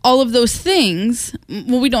do all of those things.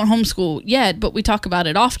 Well, we don't homeschool yet, but we talk about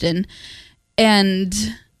it often. And...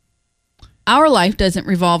 our life doesn't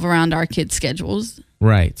revolve around our kids' schedules.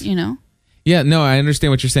 Right. Yeah, no, I understand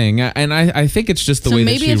what you're saying. And I think it's just the way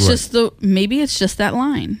that she works. Maybe it's just that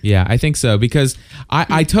line. Yeah, I think so. Because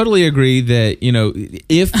I totally agree that,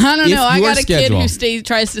 if I don't know. I got a schedule, kid who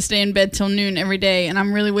tries to stay in bed till noon every day, and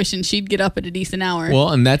I'm really wishing she'd get up at a decent hour. Well,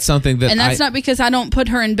 and that's something that... And that's not because I don't put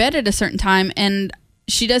her in bed at a certain time, and...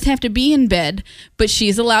 she does have to be in bed, but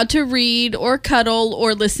she's allowed to read or cuddle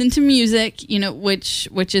or listen to music,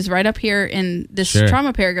 which is right up here in this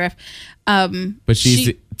trauma paragraph. But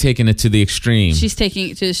she's taking it to the extreme. She's taking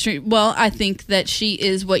it to the extreme. Well, I think that she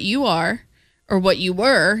is what you are, or what you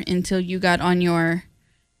were until you got on your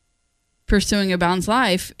pursuing a balanced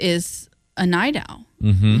life, is a night owl.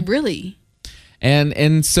 Mm-hmm. Really.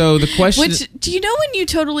 And so the question... Which, do you know when you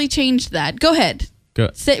totally changed that? Go ahead.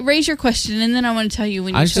 Raise your question, and then I want to tell you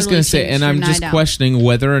when you I was just going to say, and I'm just questioning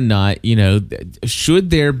whether or not, should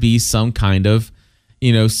there be some kind of,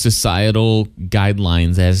 societal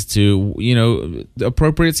guidelines as to,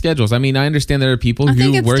 appropriate schedules. I mean, I understand there are people who work...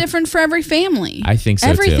 I think it's different for every family. I think so,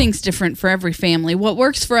 Everything's different for every family. What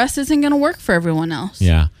works for us isn't going to work for everyone else.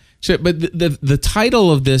 Yeah. Sure, but the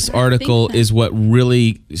title of this article is what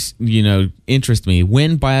really, interests me.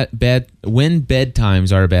 When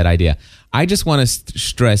bedtimes are a bad idea. I just want to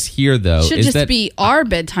stress here, though, should just be our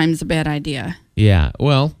bedtime's a bad idea. Yeah,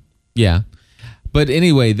 well, yeah. But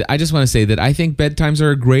anyway, I just want to say that I think bedtimes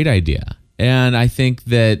are a great idea. And I think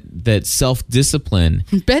that self-discipline...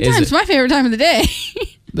 Bedtime's my favorite time of the day.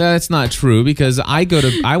 That's not true, because I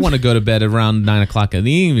want to go to bed around 9 o'clock in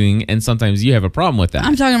the evening, and sometimes you have a problem with that.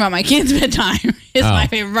 I'm talking about my kids' bedtime. It's my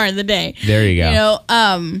favorite part of the day. There you go.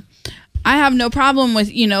 I have no problem with,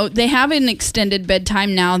 they have an extended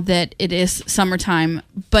bedtime now that it is summertime,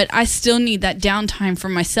 but I still need that downtime for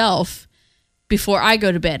myself before I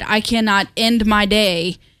go to bed. I cannot end my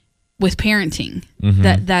day with parenting.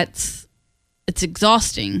 Mm-hmm. It's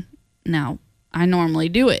exhausting. Now, I normally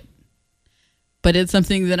do it, but it's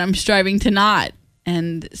something that I'm striving to not.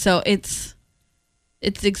 And so it's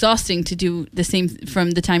exhausting to do the same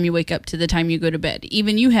from the time you wake up to the time you go to bed.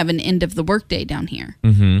 Even you have an end of the workday down here,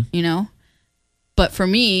 mm-hmm. But for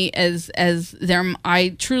me,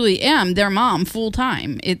 I truly am their mom full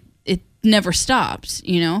time. It never stops,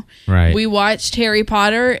 Right. We watched Harry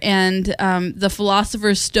Potter and the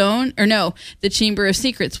Philosopher's Stone, the Chamber of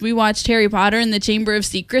Secrets. We watched Harry Potter and the Chamber of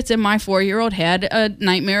Secrets, and my 4-year-old had a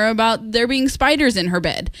nightmare about there being spiders in her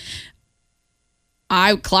bed.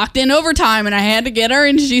 I clocked in overtime and I had to get her,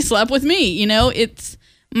 and she slept with me. It's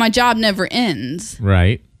my job never ends.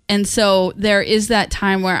 Right. And so there is that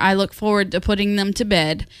time where I look forward to putting them to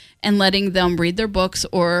bed and letting them read their books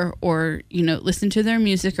or listen to their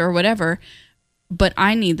music or whatever. But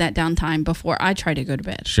I need that downtime before I try to go to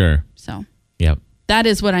bed. Sure. So. Yep. That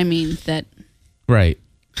is what I mean. That. Right.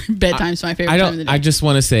 Bedtime's my favorite time of the day. I just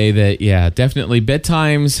want to say that, yeah, definitely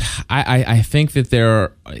bedtimes. I think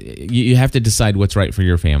that you have to decide what's right for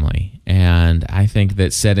your family, and I think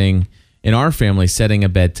that setting in our family setting a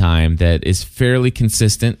bedtime that is fairly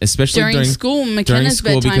consistent, especially during school. McKenna's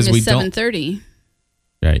bedtime is 7:30.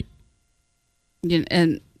 Right.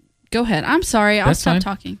 And go ahead. I'm sorry. I'll stop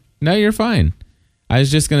talking. No, you're fine. I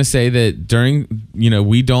was just going to say that during,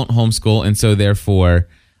 we don't homeschool. And so therefore,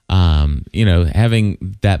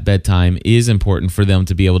 having that bedtime is important for them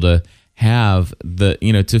to be able to have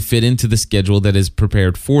to fit into the schedule that is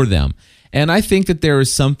prepared for them. And I think that there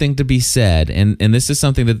is something to be said, and this is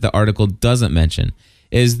something that the article doesn't mention,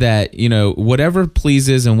 is that, whatever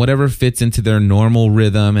pleases and whatever fits into their normal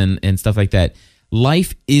rhythm and stuff like that,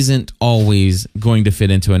 life isn't always going to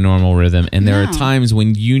fit into a normal rhythm. And there are times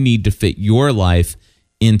when you need to fit your life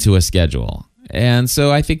into a schedule. And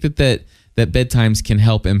so I think that bedtimes can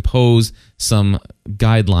help impose some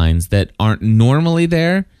guidelines that aren't normally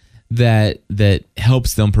there that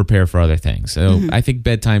helps them prepare for other things. So I think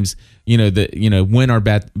bedtimes, when are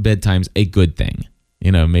bedtimes a good thing?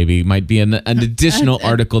 Maybe might be an additional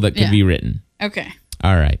article that could be written. Okay.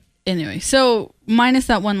 All right. Anyway, so minus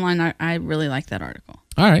that one line, I really like that article.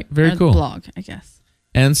 All right. Very cool. Blog, I guess.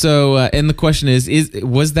 And so, and the question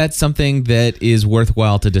was that something that is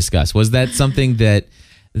worthwhile to discuss? Was that something that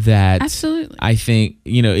absolutely, I think,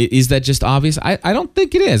 is that just obvious? I don't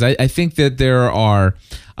think it is. I think that there are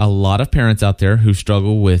a lot of parents out there who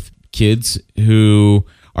struggle with kids who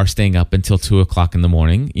are staying up until 2:00 in the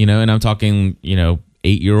morning, and I'm talking,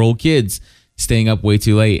 8-year-old kids staying up way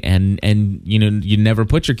too late, and you never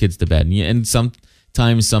put your kids to bed, and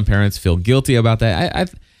sometimes some parents feel guilty about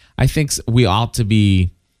that. I think we ought to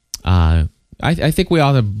be. I think we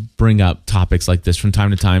ought to bring up topics like this from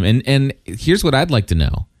time to time. And here's what I'd like to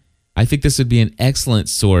know. I think this would be an excellent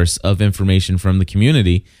source of information from the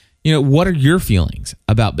community. What are your feelings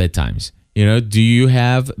about bedtimes? Do you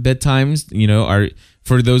have bedtimes?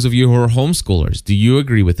 For those of you who are homeschoolers, do you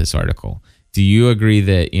agree with this article? Do you agree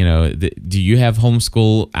that, do you have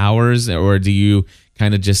homeschool hours, or do you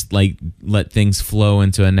kind of just let things flow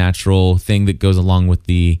into a natural thing that goes along with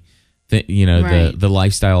the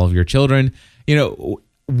lifestyle of your children?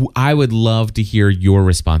 I would love to hear your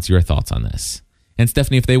response, your thoughts on this. And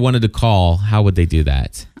Stephanie, if they wanted to call, how would they do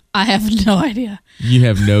that? I have no idea. You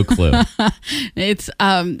have no clue. It's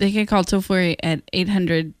they can call toll free at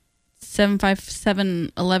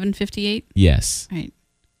 800-757-1158. Yes. Right.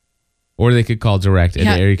 Or they could call direct at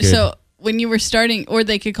area code. So when you were starting, or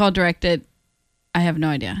they could call direct at, I have no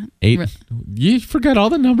idea. You forgot all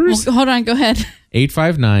the numbers? Well, hold on, go ahead.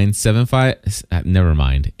 859-75, never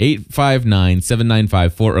mind.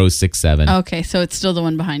 859-795-4067. Okay, so it's still the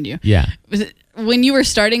one behind you. Yeah. When you were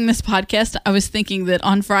starting this podcast, I was thinking that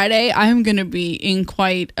on Friday, I'm going to be in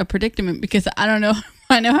quite a predicament because I don't know if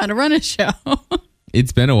I know how to run a show.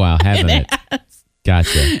 It's been a while, hasn't it? Has.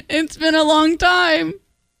 Gotcha. It's been a long time.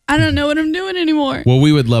 I don't know what I'm doing anymore. Well,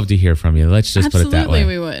 we would love to hear from you. Let's just put it that way. Absolutely,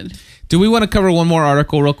 we would. Do we want to cover one more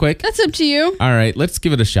article real quick? That's up to you. All right, let's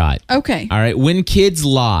give it a shot. Okay. All right, When Kids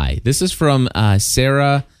Lie. This is from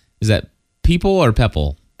Sarah. Is that People or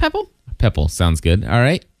Pepple? Pepple. Pepple sounds good. All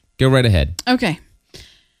right, go right ahead. Okay.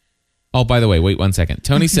 Oh, by the way, wait 1 second.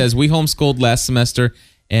 Tony says, we homeschooled last semester,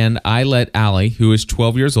 and I let Allie, who is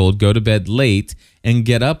 12 years old, go to bed late and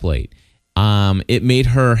get up late. It made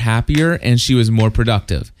her happier, and she was more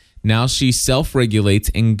productive. Now she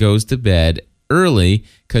self-regulates and goes to bed early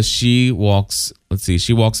because she walks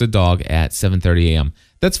a dog at 7:30 a.m.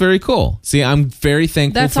 That's very cool. See, I'm very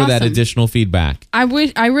thankful for that additional feedback. I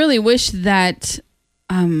really wish that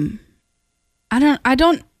I don't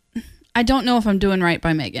know if I'm doing right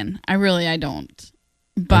by Megan. I don't.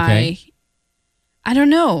 I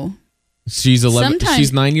don't know. She's 11.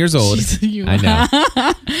 She's 9 years old. I know.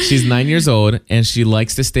 She's 9 years old, and she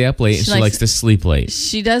likes to stay up late, and she likes to sleep late.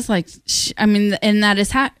 She does and that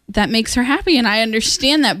is that makes her happy, and I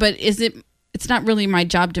understand that. But it's not really my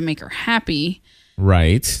job to make her happy,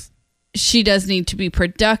 right? She does need to be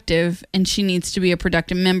productive, and she needs to be a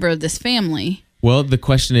productive member of this family. Well, the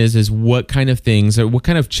question is what kind of things, or what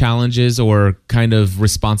kind of challenges, or kind of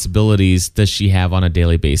responsibilities does she have on a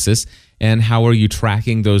daily basis? And how are you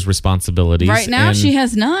tracking those responsibilities? Right now, she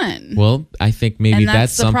has none. Well, I think maybe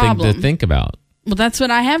that's something to think about. Well, that's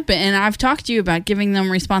what I have been. And I've talked to you about giving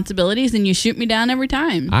them responsibilities, and you shoot me down every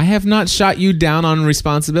time. I have not shot you down on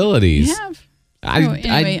responsibilities. You have.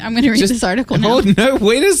 Anyway, I'm going to read this article now. Oh, no,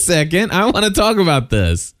 wait a second. I want to talk about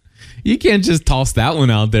this. You can't just toss that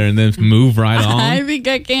one out there and then move right on. I think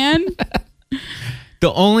I can.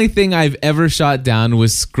 The only thing I've ever shot down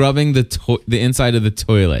was scrubbing the inside of the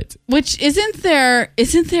toilet. Which isn't there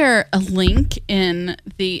a link in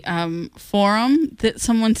the forum that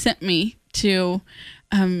someone sent me to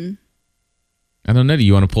I don't know. Do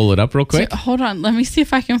you want to pull it up real quick? Hold on. Let me see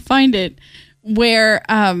if I can find it. Where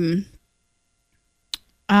To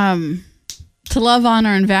Love,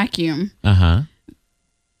 Honor, and Vacuum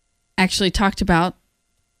actually talked about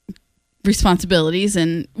responsibilities,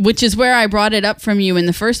 and which is where I brought it up from you in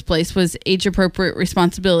the first place, was age-appropriate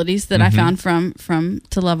responsibilities that I found from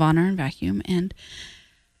To Love, Honor, and Vacuum. And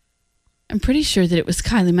I'm pretty sure that it was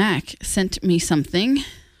Kylie Mack sent me something.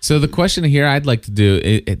 So the question here I'd like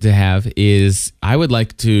to have is, I would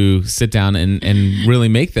like to sit down and really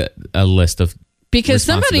make a list of, because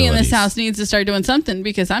somebody in this house needs to start doing something,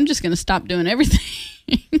 because I'm just going to stop doing everything.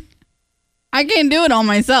 I can't do it all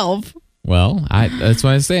myself. Well, that's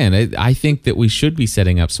what I'm saying. I think that we should be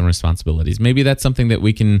setting up some responsibilities. Maybe that's something that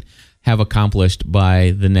we can have accomplished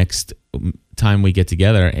by the next time we get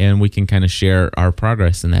together, and we can kind of share our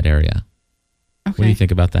progress in that area. Okay. What do you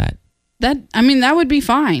think about that? That would be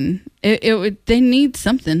fine. They need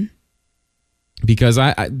something. Because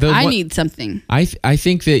I need something. I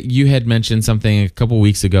think that you had mentioned something a couple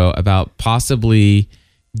weeks ago about possibly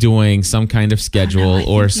doing some kind of schedule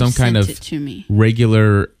or some kind of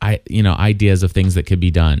regular, ideas of things that could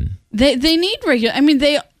be done. They need regular.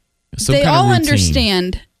 They all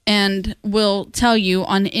understand and will tell you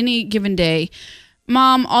on any given day,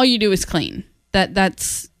 Mom, all you do is clean.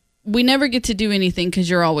 We never get to do anything because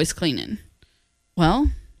you're always cleaning.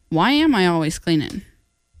 Well, why am I always cleaning?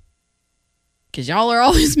 Because y'all are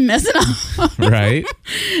always messing up. Right.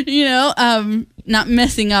 Not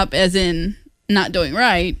messing up as in not doing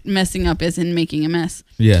right, messing up as in making a mess.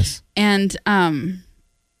 Yes. And I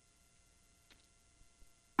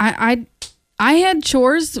had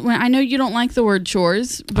chores. When I know you don't like the word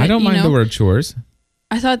chores, but I don't mind the word chores.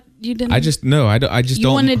 I thought you didn't. I just don't. You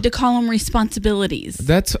wanted to call them responsibilities.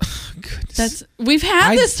 We've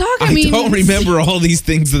had this talk. I don't remember all these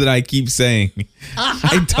things that I keep saying.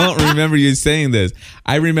 I don't remember you saying this.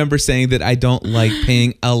 I remember saying that I don't like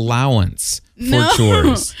paying allowance for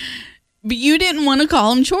chores. But you didn't want to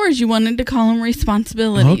call them chores. You wanted to call them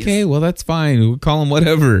responsibilities. Okay, well, that's fine. We'll call them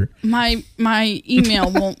whatever. My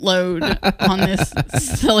email won't load on this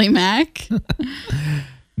silly Mac.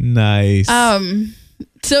 Nice.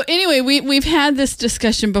 So anyway, we've had this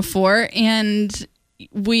discussion before, and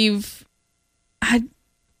I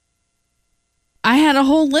had a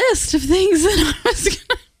whole list of things that I was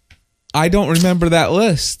gonna... I don't remember that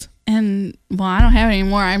list. And, well, I don't have it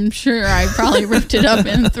anymore. I'm sure I probably ripped it up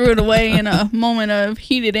and threw it away in a moment of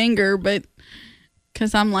heated anger, but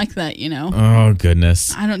because I'm like that, Oh,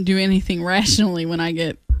 goodness. I don't do anything rationally when I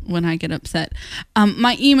get upset.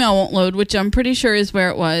 My email won't load, which I'm pretty sure is where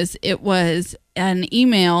it was. It was an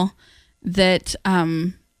email that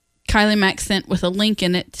Kylie Mack sent with a link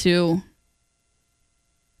in it to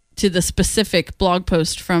the specific blog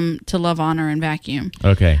post from To Love, Honor, and Vacuum.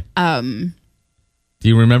 Okay. Do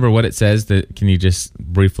you remember what it says? Can you just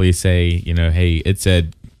briefly say, hey, it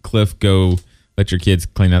said, Cliff, go let your kids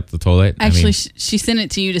clean up the toilet? Actually, she sent it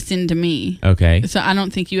to you to send to me. Okay. So I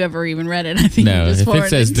don't think you ever even read it. I think no, you just forwarded it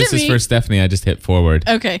says this is for Stephanie, I just hit forward.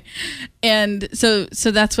 Okay. And so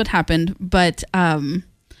that's what happened. But I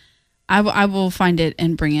will find it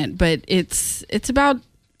and bring it. But it's about,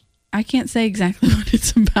 I can't say exactly what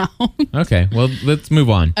it's about. Okay. Well, let's move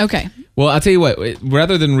on. Okay. Well, I'll tell you what,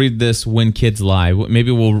 rather than read this when kids lie,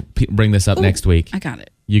 maybe we'll bring this up next week. I got it.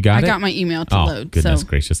 You got it? I got my email to load. Goodness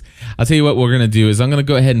gracious. I'll tell you what we're going to do is I'm going to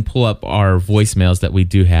go ahead and pull up our voicemails that we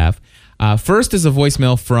do have. First is a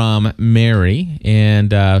voicemail from Mary,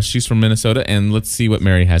 and she's from Minnesota, and let's see what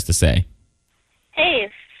Mary has to say.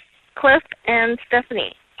 Hey, Cliff and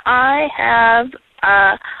Stephanie. I have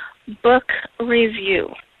a book review.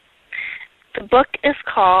 The book is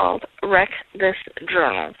called Wreck This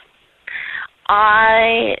Journal.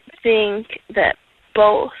 I think that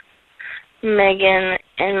both Megan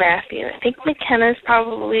and Matthew, I think McKenna's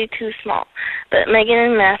probably too small, but Megan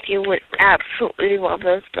and Matthew would absolutely love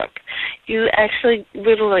this book. You actually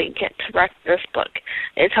literally get to wreck this book.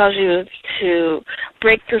 It tells you to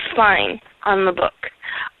break the spine on the book.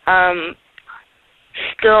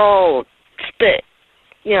 Still spit,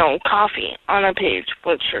 coffee on a page,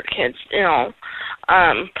 which your kids,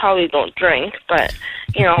 probably don't drink, but,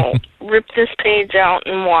 rip this page out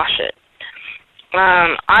and wash it.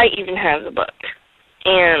 I even have the book,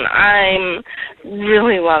 and I'm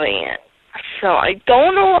really loving it. So I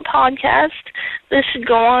don't know what podcast this should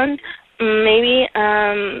go on. Maybe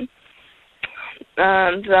I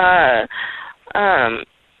don't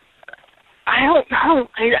know.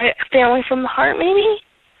 Family from the Heart, maybe?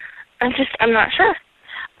 I'm not sure.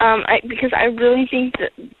 Because I really think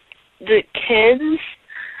that the kids,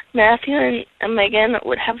 Matthew and Megan,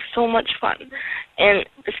 would have so much fun. And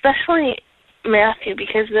especially Matthew,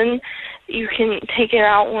 because then you can take it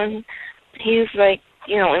out when he's like,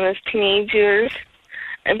 in his teenage years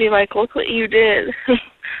and be like, look what you did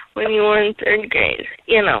when you were in 3rd grade,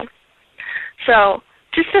 So,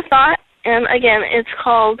 just a thought, and again, it's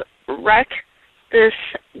called Wreck This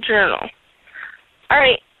Journal. All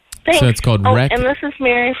right, thanks. So it's called Wreck. And this is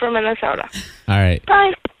Mary from Minnesota. All right.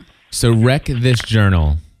 Bye. So Wreck This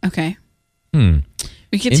Journal. Okay.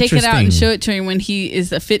 We could take it out and show it to him when he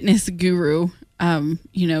is a fitness guru,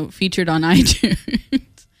 featured on iTunes.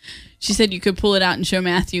 She said you could pull it out and show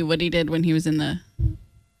Matthew what he did when he was in the...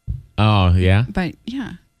 Oh, yeah? But,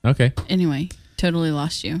 yeah. Okay. Anyway, totally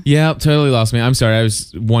lost you. Yeah, totally lost me. I'm sorry. I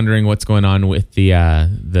was wondering what's going on with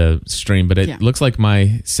the stream, but it looks like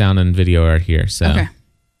my sound and video are here. So, okay.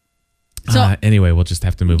 So anyway, we'll just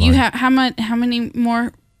have to move on. How many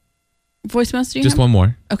more voicemails do you have? Just one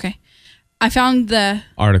more. Okay. I found the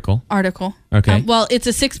article. Okay. Well, it's a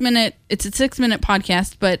 6-minute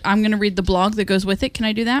podcast, but I'm going to read the blog that goes with it. Can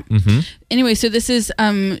I do that? Mm-hmm. Anyway, so this is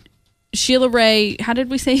Sheila Ray. How did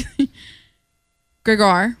we say?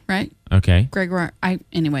 Gregoire, right? Okay. Gregoire. I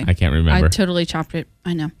can't remember. I totally chopped it.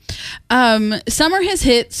 I know. Summer has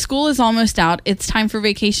hit. School is almost out. It's time for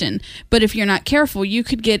vacation. But if you're not careful, you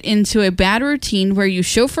could get into a bad routine where you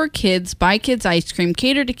chauffeur kids, buy kids ice cream,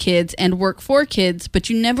 cater to kids, and work for kids, but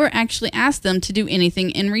you never actually ask them to do anything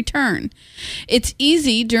in return. It's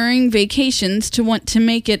easy during vacations to want to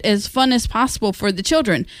make it as fun as possible for the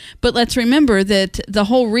children. But let's remember that the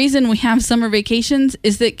whole reason we have summer vacations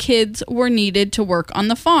is that kids were needed to work on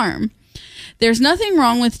the farm. There's nothing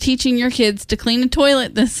wrong with teaching your kids to clean a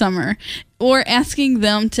toilet this summer or asking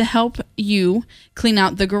them to help you clean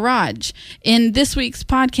out the garage. In this week's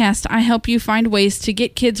podcast, I help you find ways to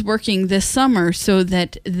get kids working this summer so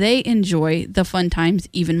that they enjoy the fun times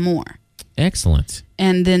even more. Excellent.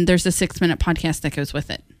 And then there's a 6-minute podcast that goes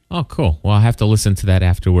with it. Oh, cool. Well, I'll have to listen to that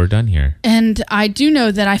after we're done here. And I do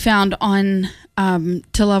know that I found on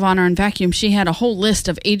To Love, Honor, and Vacuum, she had a whole list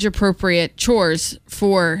of age-appropriate chores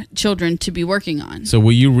for children to be working on. So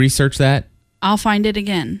will you research that? I'll find it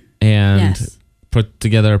again. And put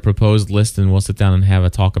together a proposed list, and we'll sit down and have a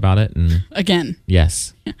talk about it. And again.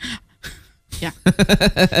 Yes. Yeah.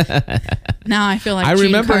 Now I feel like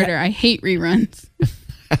Gene Carter. I hate reruns.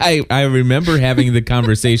 I remember having the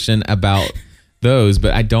conversation about those,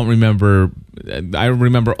 but I don't remember. I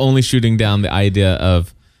remember only shooting down the idea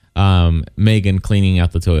of Megan cleaning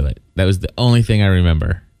out the toilet. That was the only thing I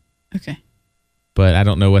remember. Okay. But I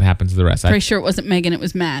don't know what happened to the rest. Pretty sure it wasn't Megan, it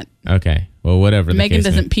was Matt. Okay. Well, whatever. Megan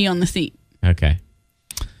doesn't pee on the seat. Okay.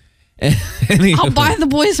 I'll buy the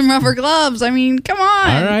boys some rubber gloves. I mean, come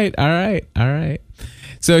on. All right.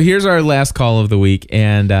 So here's our last call of the week,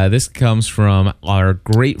 and this comes from our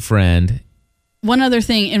great friend. One other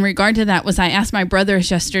thing in regard to that was I asked my brothers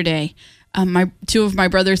yesterday. Two of my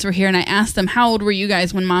brothers were here, and I asked them, how old were you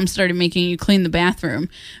guys when Mom started making you clean the bathroom?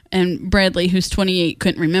 And Bradley, who's 28,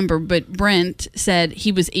 couldn't remember, but Brent said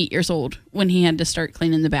he was 8 years old when he had to start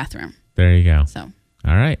cleaning the bathroom. There you go. So,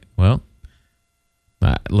 all right. Well,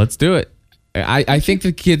 let's do it. I think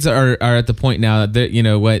the kids are at the point now that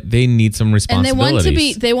they need some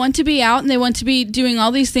responsibilities. And they want to be out, and they want to be doing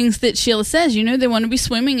all these things that Sheila says. They want to be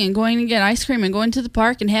swimming and going to get ice cream and going to the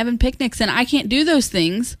park and having picnics. And I can't do those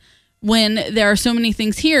things when there are so many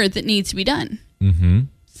things here that needs to be done. Mm-hmm.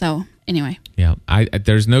 So anyway, yeah,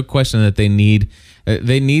 there's no question that they need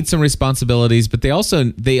some responsibilities, but they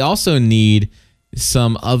also need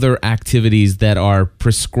some other activities that are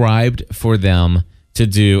prescribed for them to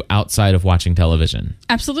do outside of watching television.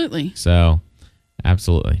 Absolutely. So,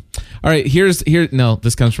 absolutely. All right,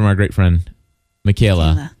 this comes from our great friend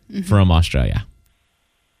Michaela from Australia.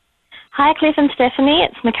 Hi, Cliff and Stephanie.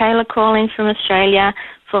 It's Michaela calling from Australia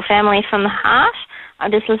for Family from the Heart. I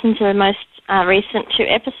just listened to the most recent 2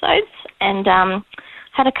 episodes and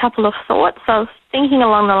had a couple of thoughts. I was thinking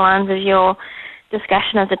along the lines of your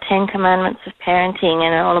discussion of the 10 Commandments of parenting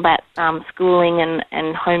and all about schooling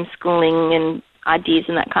and homeschooling and ideas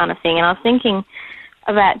and that kind of thing. And I was thinking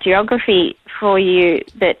about geography for you,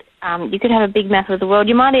 that you could have a big map of the world.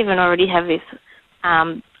 You might even already have this,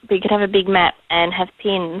 but you could have a big map and have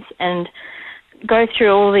pins and go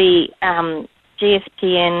through all the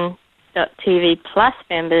GSPN.TV Plus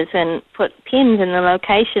members and put pins in the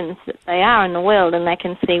locations that they are in the world, and they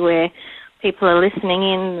can see where people are listening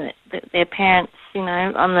in, their parents,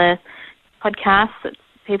 on the podcast, that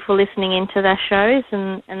people listening into their shows,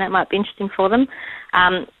 and that might be interesting for them.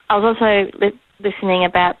 I was also listening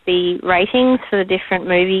about the ratings for the different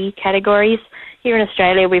movie categories. Here in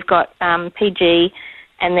Australia, we've got PG,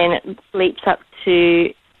 and then it leaps up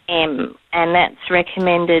to M, and that's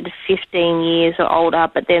recommended 15 years or older,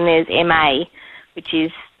 but then there's MA, which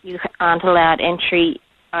is you aren't allowed entry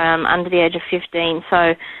under the age of 15,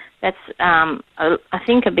 so that's, I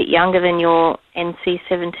think, a bit younger than your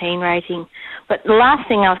NC-17 rating. But the last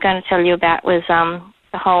thing I was going to tell you about was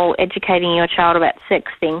the whole educating your child about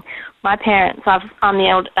sex thing. My parents, I'm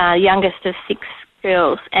the youngest of 6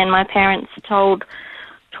 girls, and my parents taught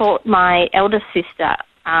my eldest sister.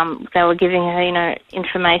 They were giving her,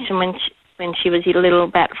 information when she was little,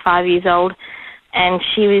 about 5 years old, and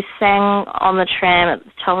she was sang on the tram at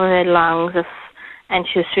the top of her lungs, and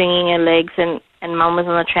she was swinging her legs, and Mum was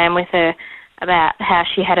on the tram with her about how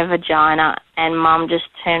she had a vagina, and Mum just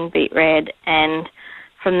turned beet red, and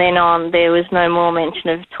from then on there was no more mention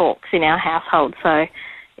of talks in our household. So,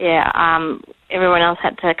 yeah, everyone else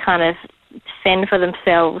had to kind of fend for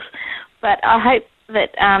themselves. But I hope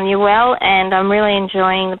that you're well, and I'm really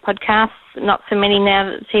enjoying the podcasts. Not so many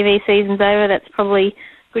now that the TV season's over. That's probably a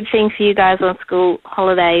good thing for you guys on school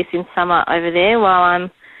holidays in summer over there, while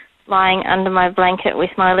I'm lying under my blanket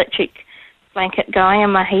with my electric blanket going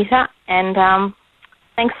and my heater. And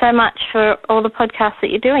thanks so much for all the podcasts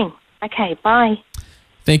that you're doing. Okay, bye.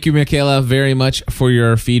 Thank you, Michaela, very much for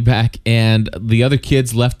your feedback. And the other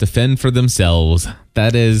kids left to fend for themselves.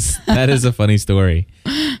 That is a funny story.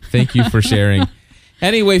 Thank you for sharing.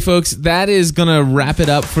 Anyway, folks, that is going to wrap it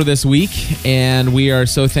up for this week. And we are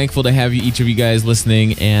so thankful to have each of you guys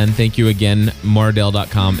listening. And thank you again,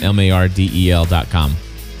 Mardel.com, MARDEL.com.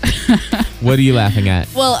 What are you laughing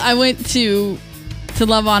at? Well, I went to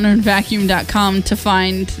lovehonorandvacuum.com to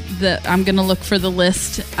find I'm going to look for the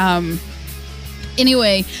list.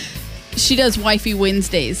 Anyway, she does Wifey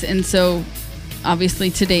Wednesdays, and so obviously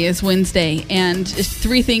today is Wednesday, and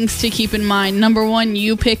 3 things to keep in mind. Number 1,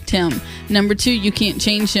 you picked him. Number 2, you can't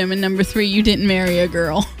change him. And number 3, you didn't marry a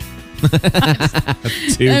girl.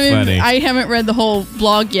 Funny. I haven't read the whole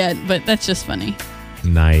blog yet, but that's just funny.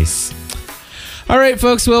 Nice. All right,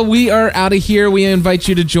 folks. Well, we are out of here. We invite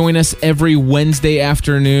you to join us every Wednesday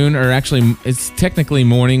afternoon, or actually, it's technically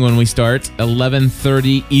morning when we start,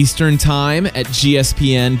 11:30 Eastern Time at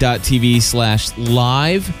gspn.tv/live.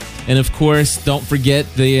 And of course, don't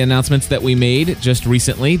forget the announcements that we made just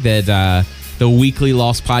recently that the Weekly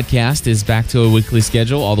Lost podcast is back to a weekly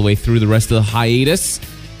schedule all the way through the rest of the hiatus.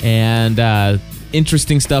 And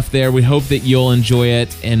interesting stuff there. We hope that you'll enjoy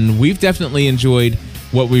it. And we've definitely enjoyed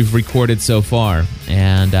what we've recorded so far,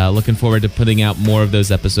 and looking forward to putting out more of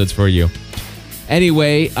those episodes for you.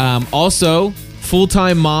 Anyway, also,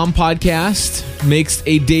 Full-Time Mom Podcast makes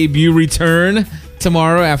a debut return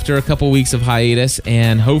tomorrow after a couple weeks of hiatus,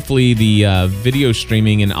 and hopefully the video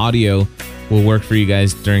streaming and audio will work for you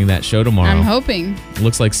guys during that show tomorrow. I'm hoping.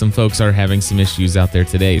 Looks like some folks are having some issues out there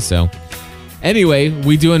today, so... Anyway,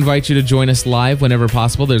 we do invite you to join us live whenever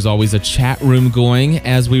possible. There's always a chat room going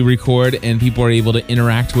as we record, and people are able to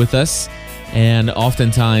interact with us. And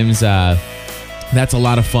oftentimes, that's a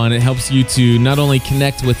lot of fun. It helps you to not only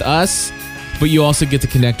connect with us, but you also get to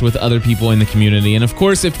connect with other people in the community. And of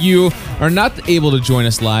course, if you are not able to join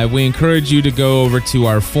us live, we encourage you to go over to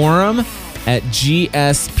our forum at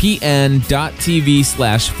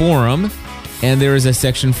gspn.tv/forum. And there is a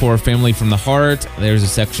section for Family from the Heart. There's a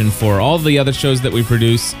section for all the other shows that we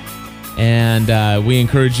produce. And we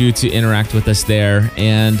encourage you to interact with us there.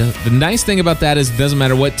 And the nice thing about that is it doesn't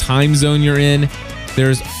matter what time zone you're in,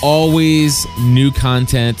 there's always new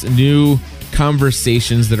content, new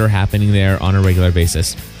conversations that are happening there on a regular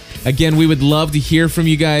basis. Again, we would love to hear from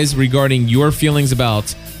you guys regarding your feelings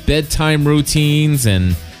about bedtime routines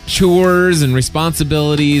and chores and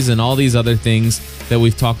responsibilities and all these other things that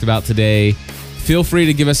we've talked about today. Feel free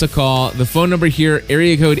to give us a call. The phone number here,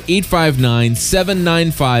 area code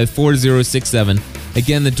 859-795-4067.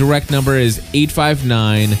 Again, the direct number is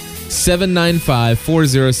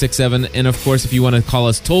 859-795-4067. And of course, if you want to call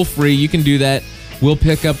us toll free, you can do that. We'll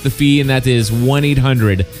pick up the fee, and that is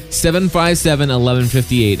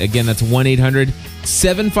 1-800-757-1158. Again, that's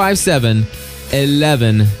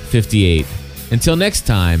 1-800-757-1158. Until next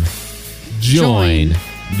time, join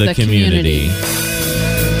the community.